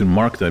 you can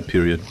mark that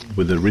period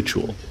with a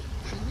ritual.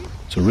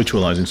 So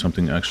ritualizing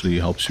something actually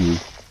helps you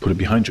put it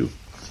behind you.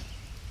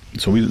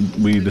 So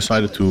we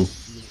decided to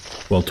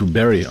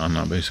bury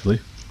Anna,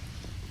 basically.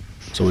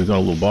 So we got a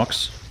little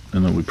box,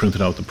 and then we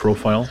printed out the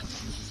profile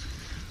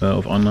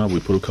of Anna. We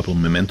put a couple of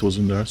mementos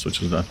in there,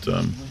 such as that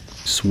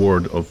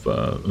sword of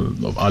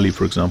Ali,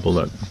 for example,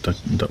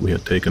 that we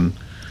had taken,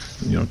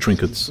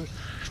 trinkets.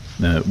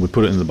 We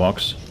put it in the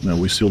box, and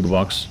we sealed the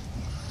box,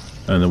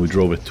 and then we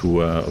drove it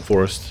to a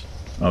forest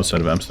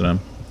outside of Amsterdam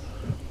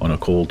on a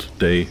cold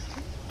day.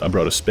 I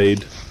brought a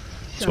spade,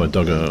 so I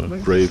dug a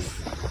grave.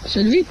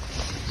 Shall we?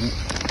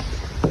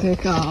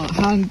 Take a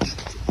hand.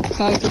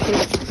 Try to put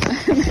it.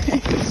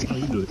 How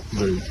you do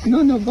it?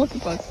 No, both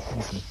of us.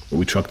 Okay.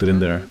 We chucked it in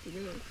there,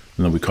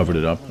 and then we covered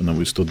it up, and then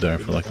we stood there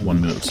for like 1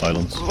 minute of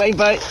silence.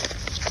 Bye.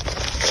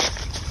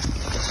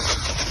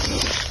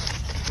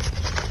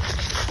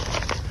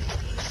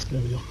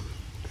 There we go.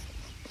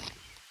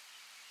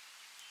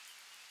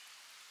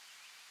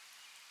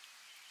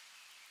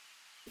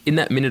 In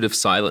that minute of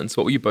silence,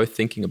 what were you both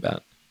thinking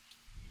about?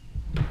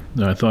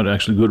 No, I thought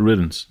actually good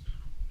riddance.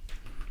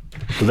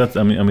 But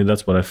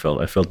that's what I felt.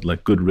 I felt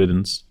like good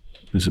riddance.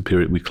 This is a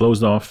period we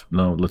closed off.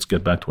 Now let's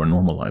get back to our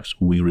normal lives,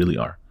 who we really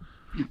are.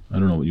 I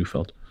don't know what you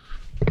felt.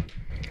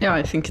 Yeah,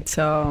 I think it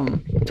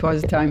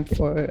was time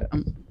for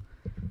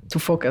to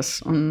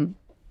focus on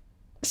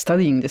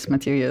studying these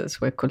materials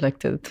were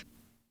collected.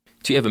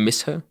 Do you ever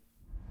miss her?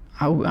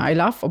 I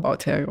laugh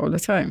about her all the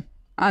time.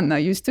 Anna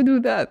used to do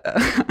that.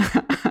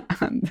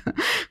 And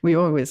we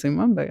always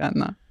remember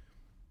Anna.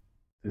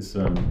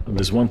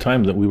 This one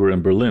time that we were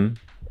in Berlin,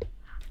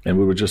 and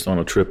we were just on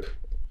a trip,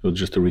 it was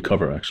just to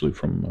recover actually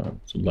from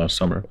last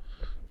summer,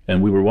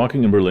 and we were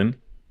walking in Berlin,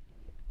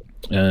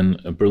 and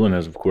Berlin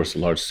has of course a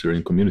large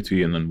Syrian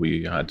community, and then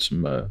we had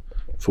some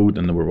food,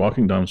 and then we're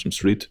walking down some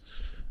street,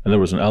 and there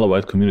was an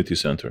Alawite community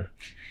center.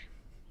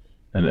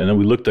 And then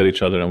we looked at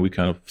each other and we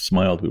kind of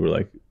smiled. We were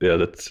like, yeah,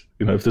 that's,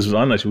 if this was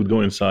on nice, you would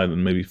go inside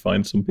and maybe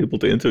find some people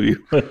to interview.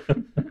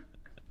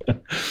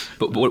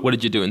 But what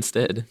did you do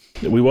instead?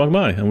 We walked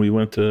by and we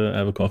went to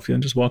have a coffee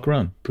and just walk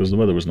around because the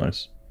weather was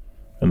nice.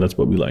 And that's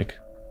what we like,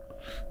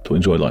 to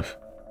enjoy life.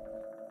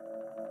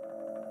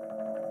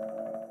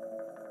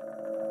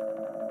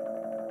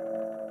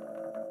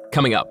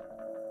 Coming up,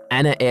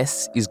 Anna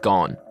S. is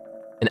gone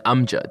and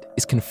Amjad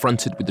is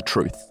confronted with the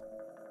truth.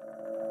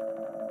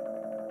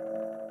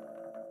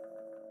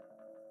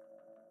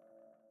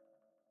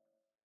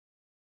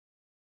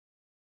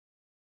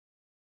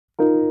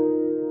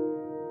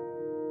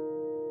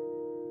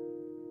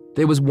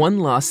 There was one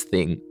last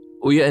thing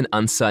Uya and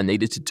Ansar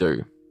needed to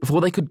do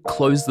before they could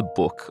close the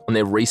book on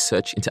their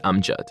research into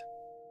Amjad,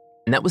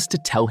 and that was to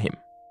tell him.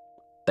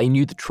 They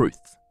knew the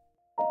truth.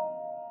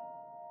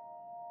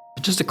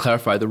 But just to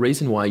clarify, the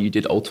reason why you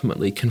did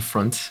ultimately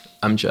confront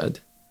Amjad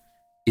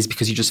is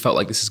because you just felt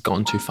like this has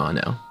gone too far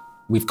now.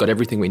 We've got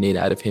everything we need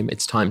out of him.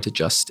 It's time to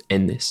just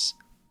end this.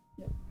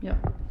 Yeah.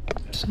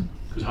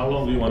 Because how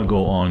long do you want to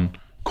go on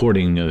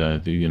courting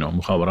the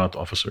mukhabarat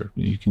officer?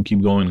 You can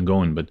keep going and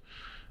going, but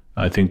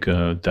I think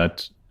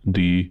that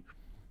the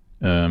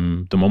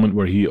moment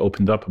where he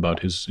opened up about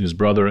his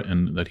brother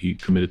and that he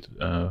committed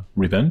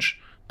revenge,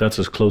 that's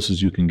as close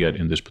as you can get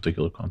in this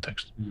particular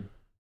context.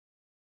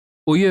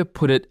 Uya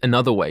put it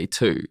another way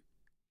too.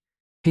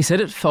 He said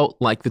it felt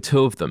like the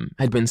two of them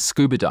had been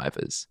scuba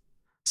divers,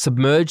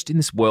 submerged in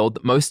this world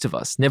that most of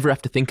us never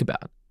have to think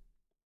about.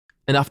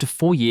 And after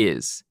 4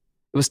 years,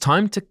 it was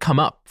time to come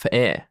up for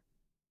air.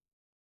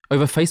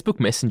 Over Facebook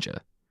Messenger,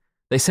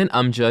 they sent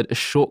Amjad a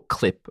short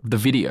clip of the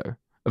video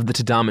of the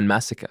Tadaman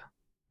massacre.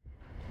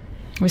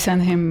 We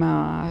sent him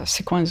a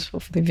sequence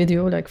of the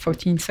video, like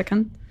 14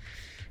 seconds.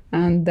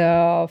 And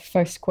the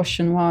first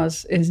question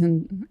was,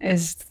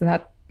 is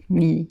that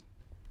me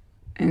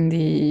in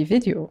the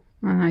video?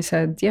 And I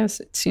said, yes,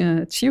 it's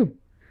you.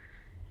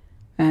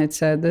 And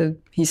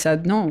he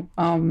said, no.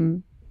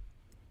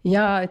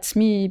 Yeah, it's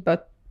me,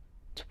 but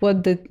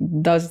what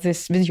does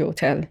this video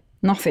tell?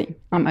 Nothing.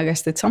 I'm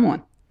arrested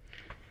someone.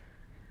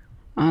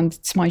 And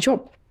it's my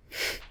job.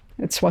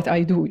 It's what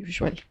I do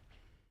usually.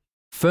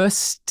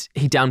 First,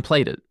 he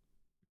downplayed it.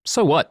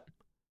 So what?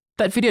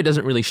 That video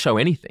doesn't really show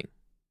anything.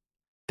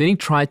 Then he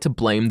tried to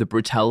blame the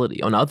brutality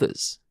on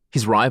others,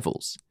 his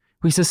rivals,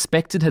 who he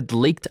suspected had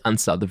leaked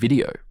Ansar the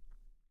video.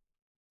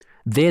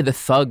 They're the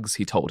thugs,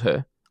 he told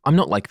her. I'm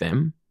not like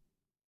them.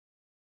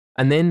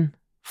 And then,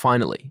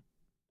 finally,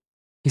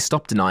 he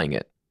stopped denying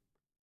it.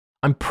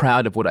 I'm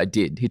proud of what I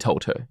did, he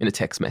told her in a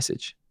text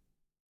message.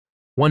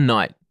 One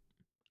night,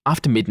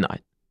 after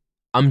midnight,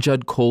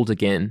 Amjad called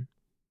again.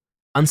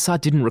 Ansar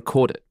didn't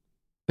record it,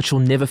 but she'll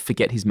never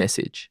forget his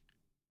message.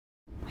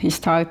 He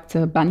started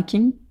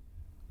panicking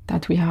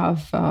that we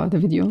have the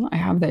video, I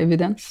have the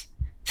evidence,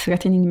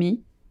 threatening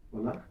me.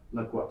 Well,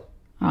 like what?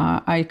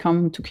 I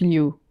come to kill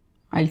you.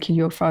 I'll kill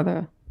your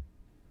father.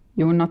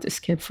 You will not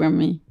escape from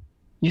me.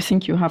 You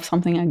think you have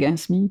something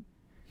against me?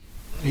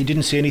 He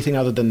didn't see anything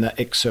other than the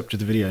excerpt of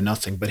the video,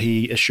 nothing, but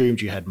he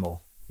assumed you had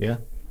more, yeah?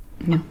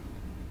 Yeah.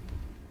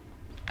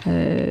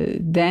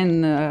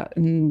 Then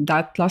in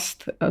that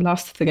last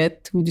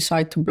threat, we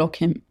decided to block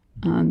him,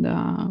 and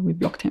we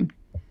blocked him.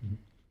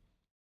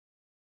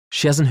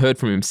 She hasn't heard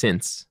from him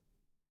since.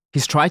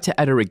 He's tried to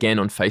add her again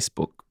on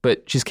Facebook,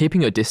 but she's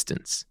keeping her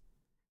distance.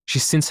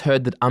 She's since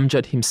heard that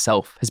Amjad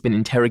himself has been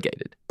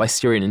interrogated by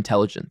Syrian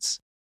intelligence.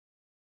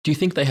 Do you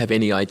think they have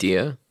any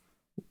idea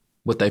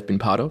what they've been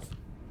part of?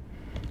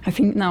 I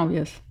think now,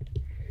 yes.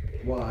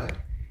 Why?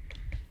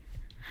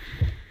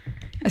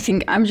 I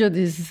think Amjad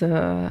is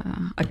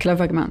a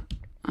clever man,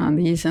 and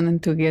he's an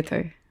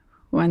interrogator.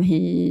 When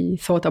he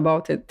thought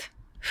about it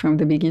from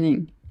the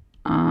beginning,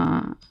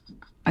 I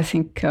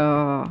think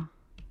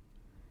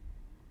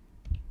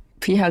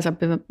he has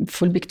a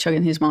full picture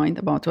in his mind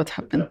about what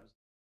happened.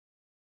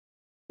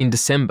 In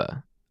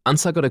December,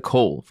 Ansar got a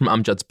call from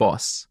Amjad's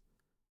boss,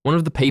 one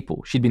of the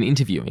people she'd been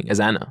interviewing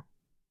as Anna.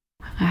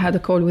 I had a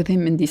call with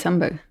him in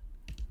December,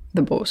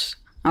 the boss,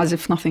 as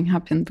if nothing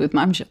happened with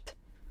Amjad.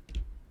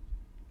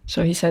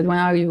 So he said, when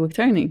are you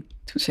returning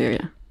to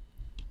Syria?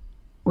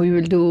 We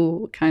will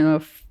do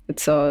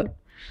it's a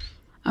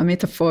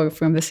metaphor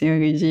from the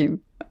Syrian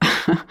regime.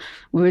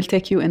 We will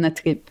take you on a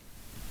trip.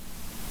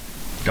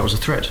 That was a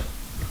threat?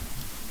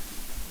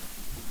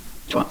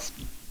 It was.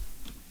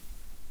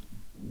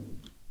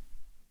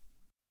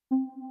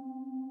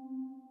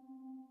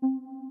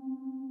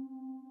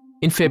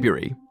 In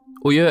February,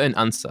 Uya and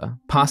Ansar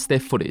passed their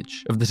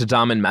footage of the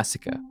Tadaman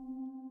massacre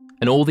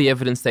and all the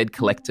evidence they'd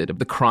collected of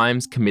the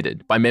crimes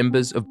committed by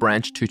members of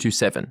Branch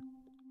 227,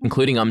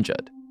 including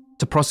Amjad,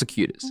 to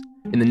prosecutors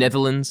in the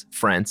Netherlands,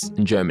 France,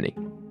 and Germany.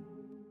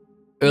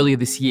 earlier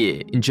this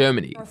year in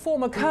Germany. A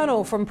former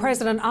colonel from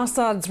President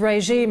Assad's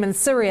regime in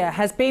Syria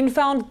has been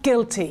found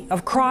guilty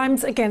of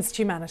crimes against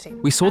humanity.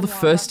 We saw the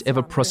first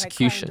ever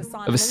prosecution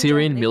of a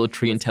Syrian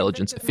military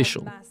intelligence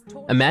official,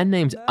 a man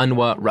named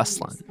Anwar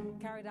Raslan,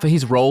 for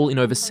his role in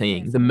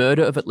overseeing the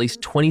murder of at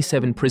least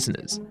 27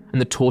 prisoners and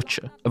the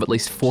torture of at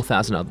least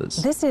 4,000 others.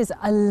 This is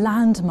a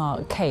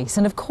landmark case,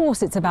 and of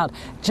course it's about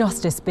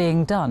justice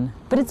being done,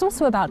 but it's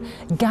also about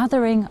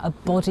gathering a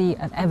body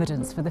of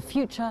evidence for the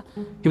future.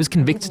 He was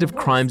convicted of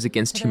crimes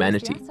against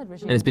humanity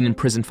and has been in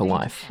prison for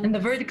life. And the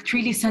verdict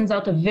really sends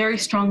out a very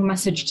strong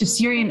message to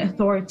Syrian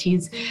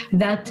authorities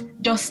that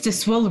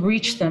justice will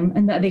reach them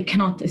and that they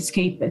cannot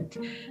escape it.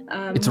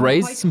 It's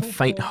raised some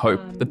faint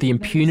hope that the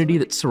impunity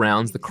that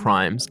surrounds the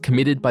crimes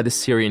committed by the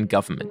Syrian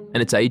government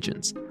and its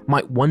agents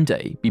might one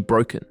day be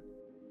broken.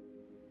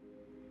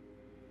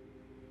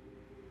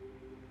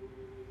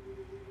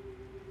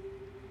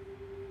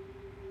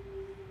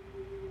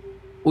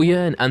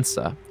 Uya and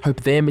Ansar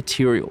hope their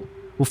material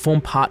will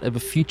form part of a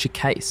future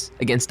case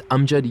against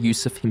Amjad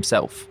Yusuf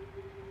himself.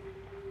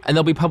 And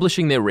they'll be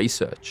publishing their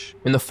research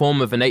in the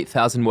form of an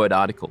 8,000-word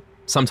article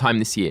sometime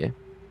this year.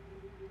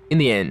 In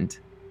the end,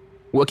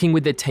 working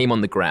with their team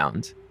on the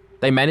ground,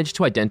 they managed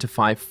to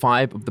identify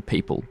 5 of the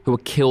people who were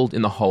killed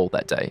in the hole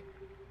that day.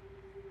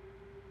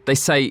 They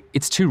say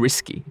it's too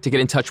risky to get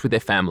in touch with their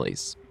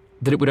families,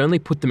 that it would only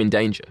put them in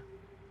danger.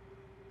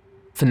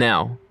 For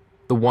now,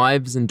 the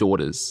wives and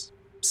daughters,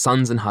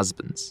 sons and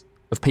husbands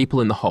of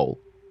people in the hole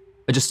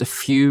are just a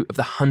few of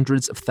the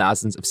hundreds of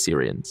thousands of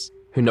Syrians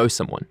who know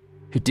someone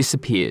who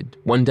disappeared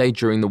one day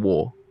during the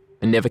war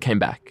and never came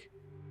back.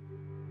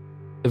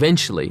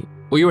 Eventually,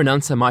 Uya and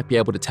Ansar might be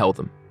able to tell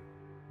them,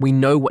 we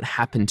know what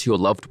happened to your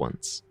loved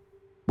ones.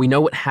 We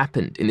know what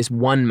happened in this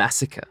one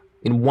massacre,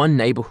 in one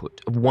neighbourhood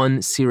of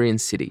one Syrian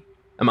city,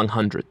 among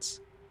hundreds.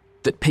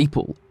 That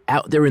people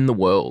out there in the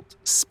world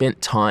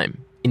spent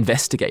time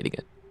investigating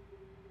it.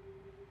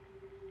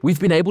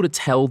 We've been able to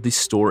tell this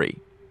story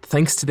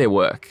thanks to their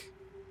work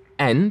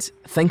and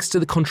thanks to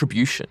the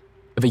contribution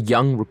of a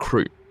young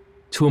recruit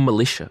to a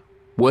militia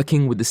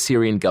working with the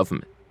Syrian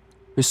government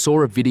who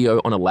saw a video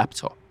on a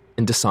laptop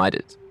and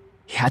decided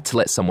he had to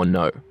let someone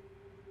know.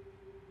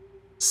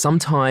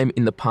 Sometime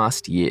in the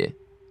past year,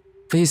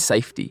 for his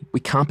safety, we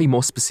can't be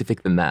more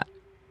specific than that,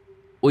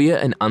 Uya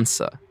and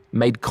Ansar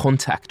made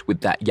contact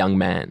with that young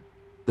man,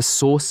 the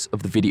source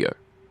of the video,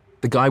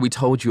 the guy we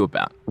told you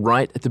about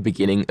right at the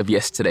beginning of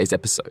yesterday's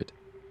episode.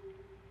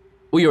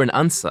 Uya and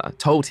Ansar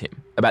told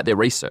him about their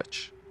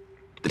research,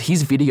 that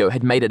his video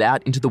had made it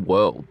out into the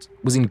world,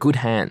 was in good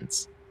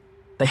hands.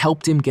 They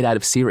helped him get out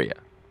of Syria.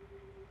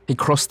 He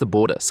crossed the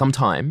border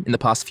sometime in the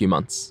past few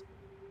months.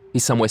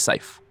 He's somewhere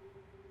safe.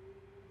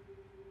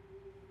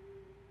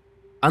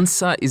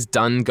 Ansar is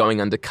done going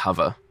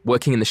undercover,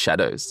 working in the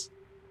shadows.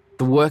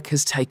 The work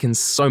has taken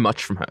so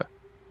much from her.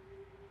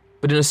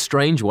 But in a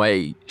strange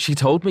way, she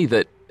told me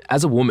that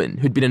as a woman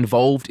who'd been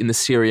involved in the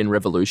Syrian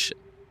revolution,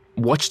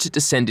 watched it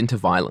descend into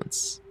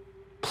violence,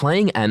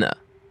 playing Anna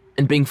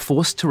and being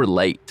forced to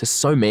relate to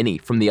so many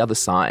from the other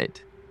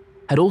side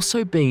had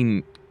also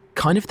been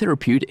kind of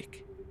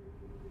therapeutic.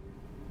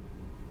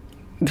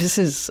 This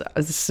is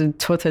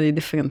totally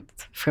different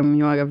from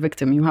you are a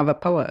victim. You have a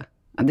power.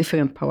 A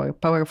different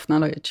power of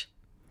knowledge.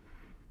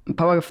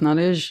 Power of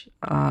knowledge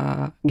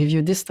give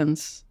you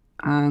distance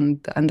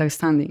and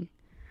understanding.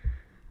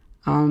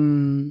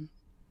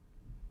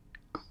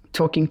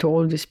 Talking to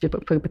all these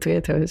people,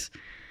 perpetrators,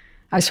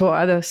 I saw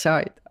other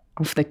side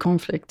of the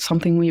conflict,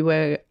 something we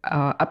were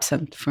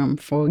absent from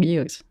for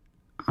years.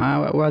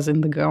 I was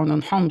in the ground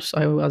on Homs.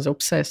 I was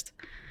obsessed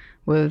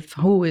with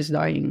who is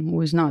dying,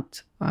 who is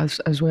not,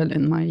 as well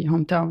in my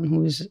hometown,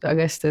 who is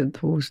arrested,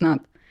 who is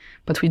not.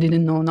 But we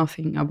didn't know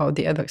nothing about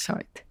the other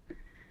side.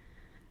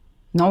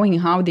 Knowing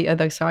how the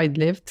other side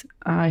lived,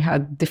 I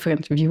had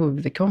different view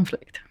of the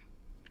conflict.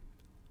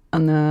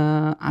 And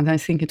I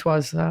think it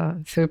was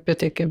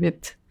therapeutic a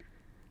bit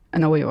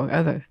in a way or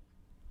other.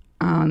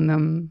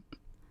 And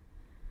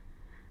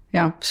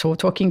so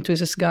talking to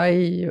this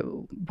guy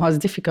was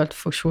difficult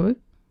for sure,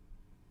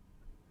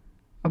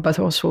 but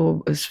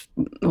also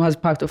was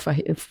part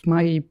of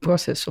my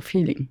process of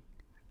healing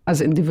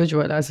as an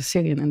individual, as a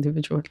Syrian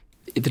individual.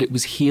 That it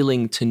was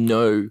healing to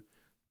know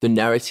the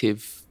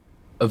narrative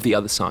of the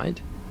other side?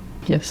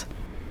 Yes.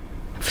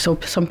 So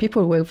some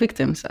people were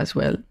victims as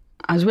well.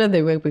 As well,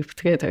 they were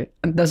perpetrators.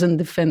 It doesn't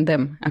defend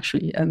them,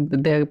 actually, and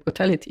their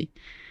brutality.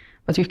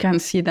 But you can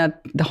see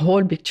that the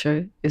whole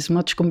picture is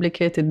much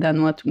complicated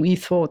than what we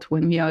thought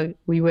when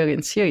we were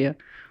in Syria,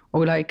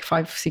 or like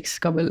 5-6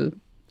 couple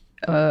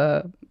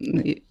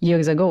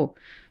years ago.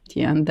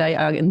 And they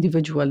are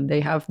individual.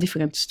 They have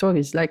different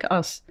stories like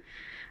us.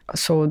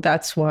 So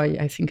that's why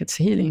I think it's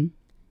healing.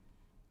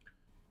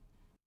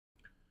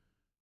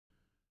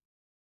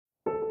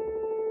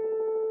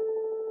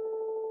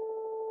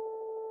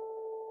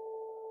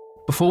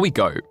 Before we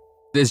go,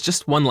 there's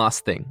just one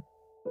last thing.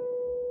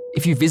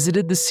 If you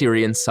visited the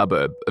Syrian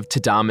suburb of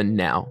Tadaman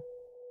now,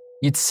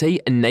 you'd see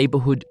a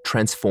neighbourhood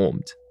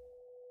transformed.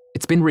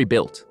 It's been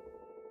rebuilt.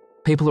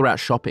 People are out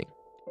shopping,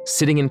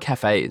 sitting in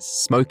cafes,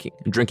 smoking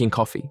and drinking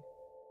coffee.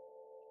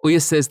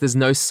 Uya says there's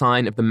no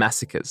sign of the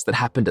massacres that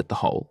happened at the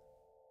hole,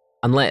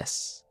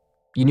 unless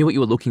you knew what you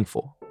were looking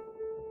for.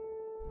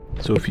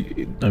 So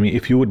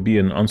if you would be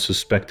an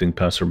unsuspecting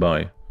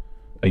passerby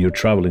and you're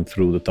traveling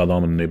through the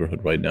Tadaman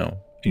neighborhood right now,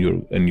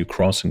 and you're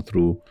crossing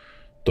through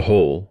the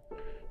hole,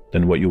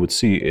 then what you would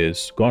see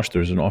is, gosh,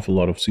 there's an awful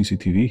lot of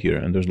CCTV here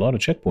and there's a lot of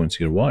checkpoints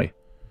here. Why?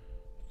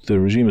 The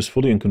regime is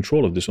fully in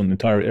control of this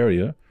entire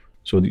area.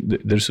 So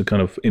there's a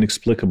kind of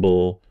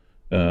inexplicable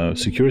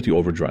security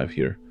overdrive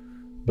here.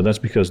 But that's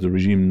because the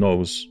regime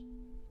knows,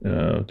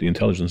 the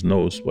intelligence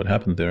knows what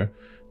happened there.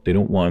 They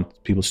don't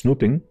want people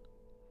snooping.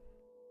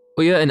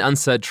 Uya and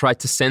Ansar tried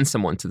to send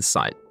someone to the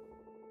site.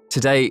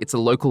 Today, it's a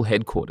local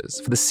headquarters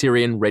for the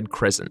Syrian Red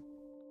Crescent.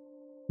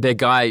 Their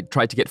guide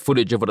tried to get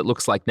footage of what it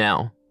looks like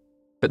now,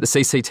 but the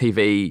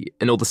CCTV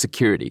and all the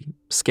security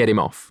scared him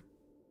off.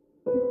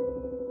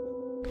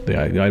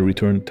 The guy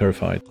returned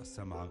terrified.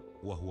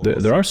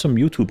 There are some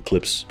YouTube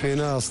clips.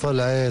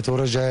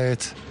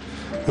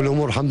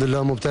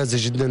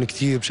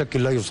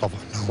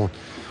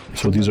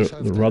 So these are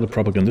rather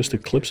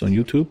propagandistic clips on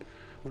YouTube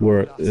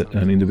where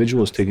an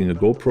individual is taking a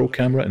GoPro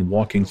camera and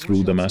walking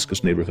through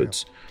Damascus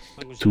neighborhoods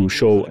to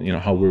show,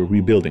 how we're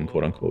rebuilding,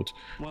 quote unquote.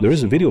 There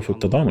is a video for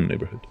Tadaman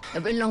neighborhood.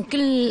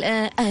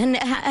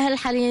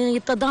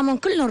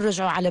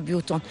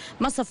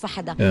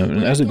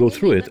 And as they go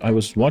through it, I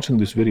was watching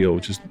this video,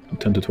 which is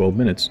 10 to 12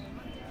 minutes,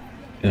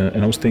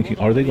 and I was thinking,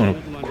 are they going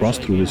to cross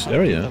through this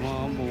area,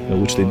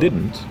 which they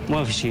didn't.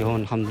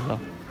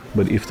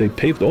 But if they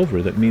paved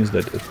over, that means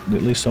that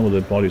at least some of the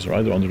bodies are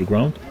either under the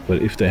ground,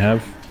 but if they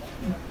have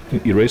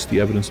erased the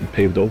evidence and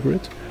paved over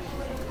it,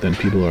 then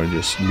people are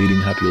just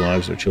leading happy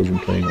lives, their children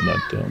playing on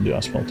the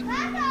asphalt.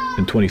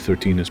 In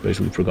 2013, it's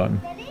basically forgotten.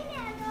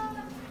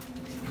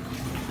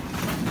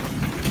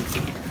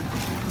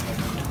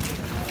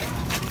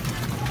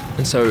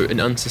 And so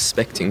an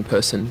unsuspecting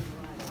person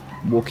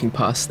walking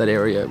past that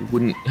area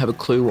wouldn't have a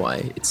clue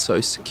why it's so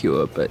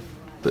secure, but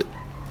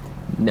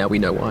now we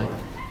know why.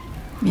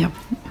 Yeah,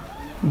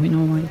 we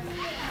know why.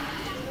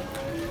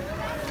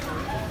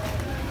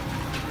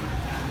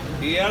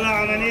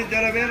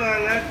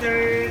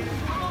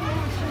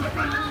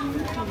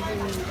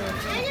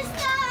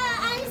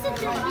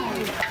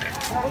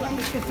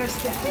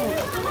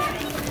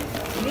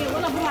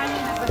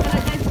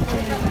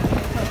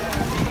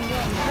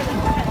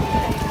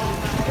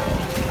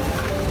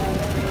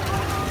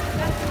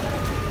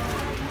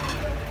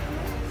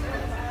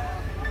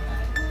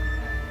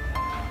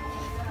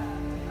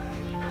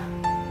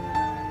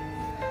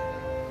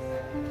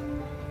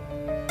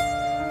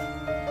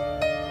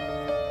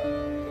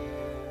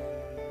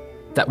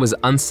 That was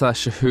Ansar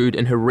Shahood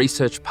and her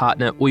research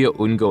partner Uya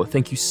Ungur.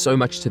 Thank you so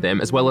much to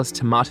them, as well as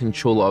to Martin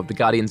Chulov, the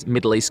Guardian's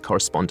Middle East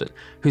correspondent,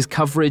 whose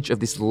coverage of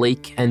this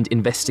leak and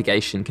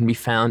investigation can be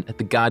found at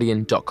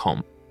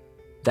theguardian.com.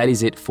 That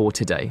is it for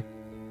today.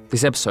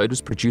 This episode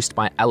was produced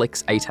by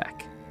Alex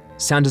Atack.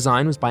 Sound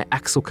design was by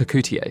Axel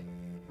Kakutier.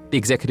 The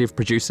executive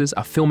producers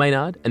are Phil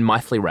Maynard and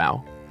Maithili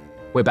Rao.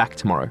 We're back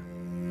tomorrow.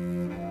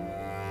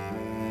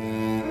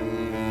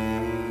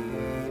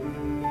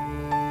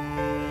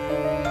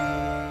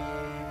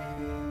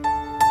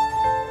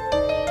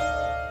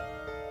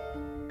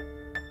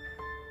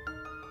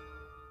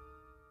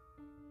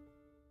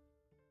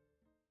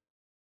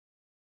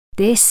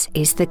 This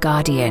is The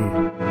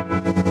Guardian.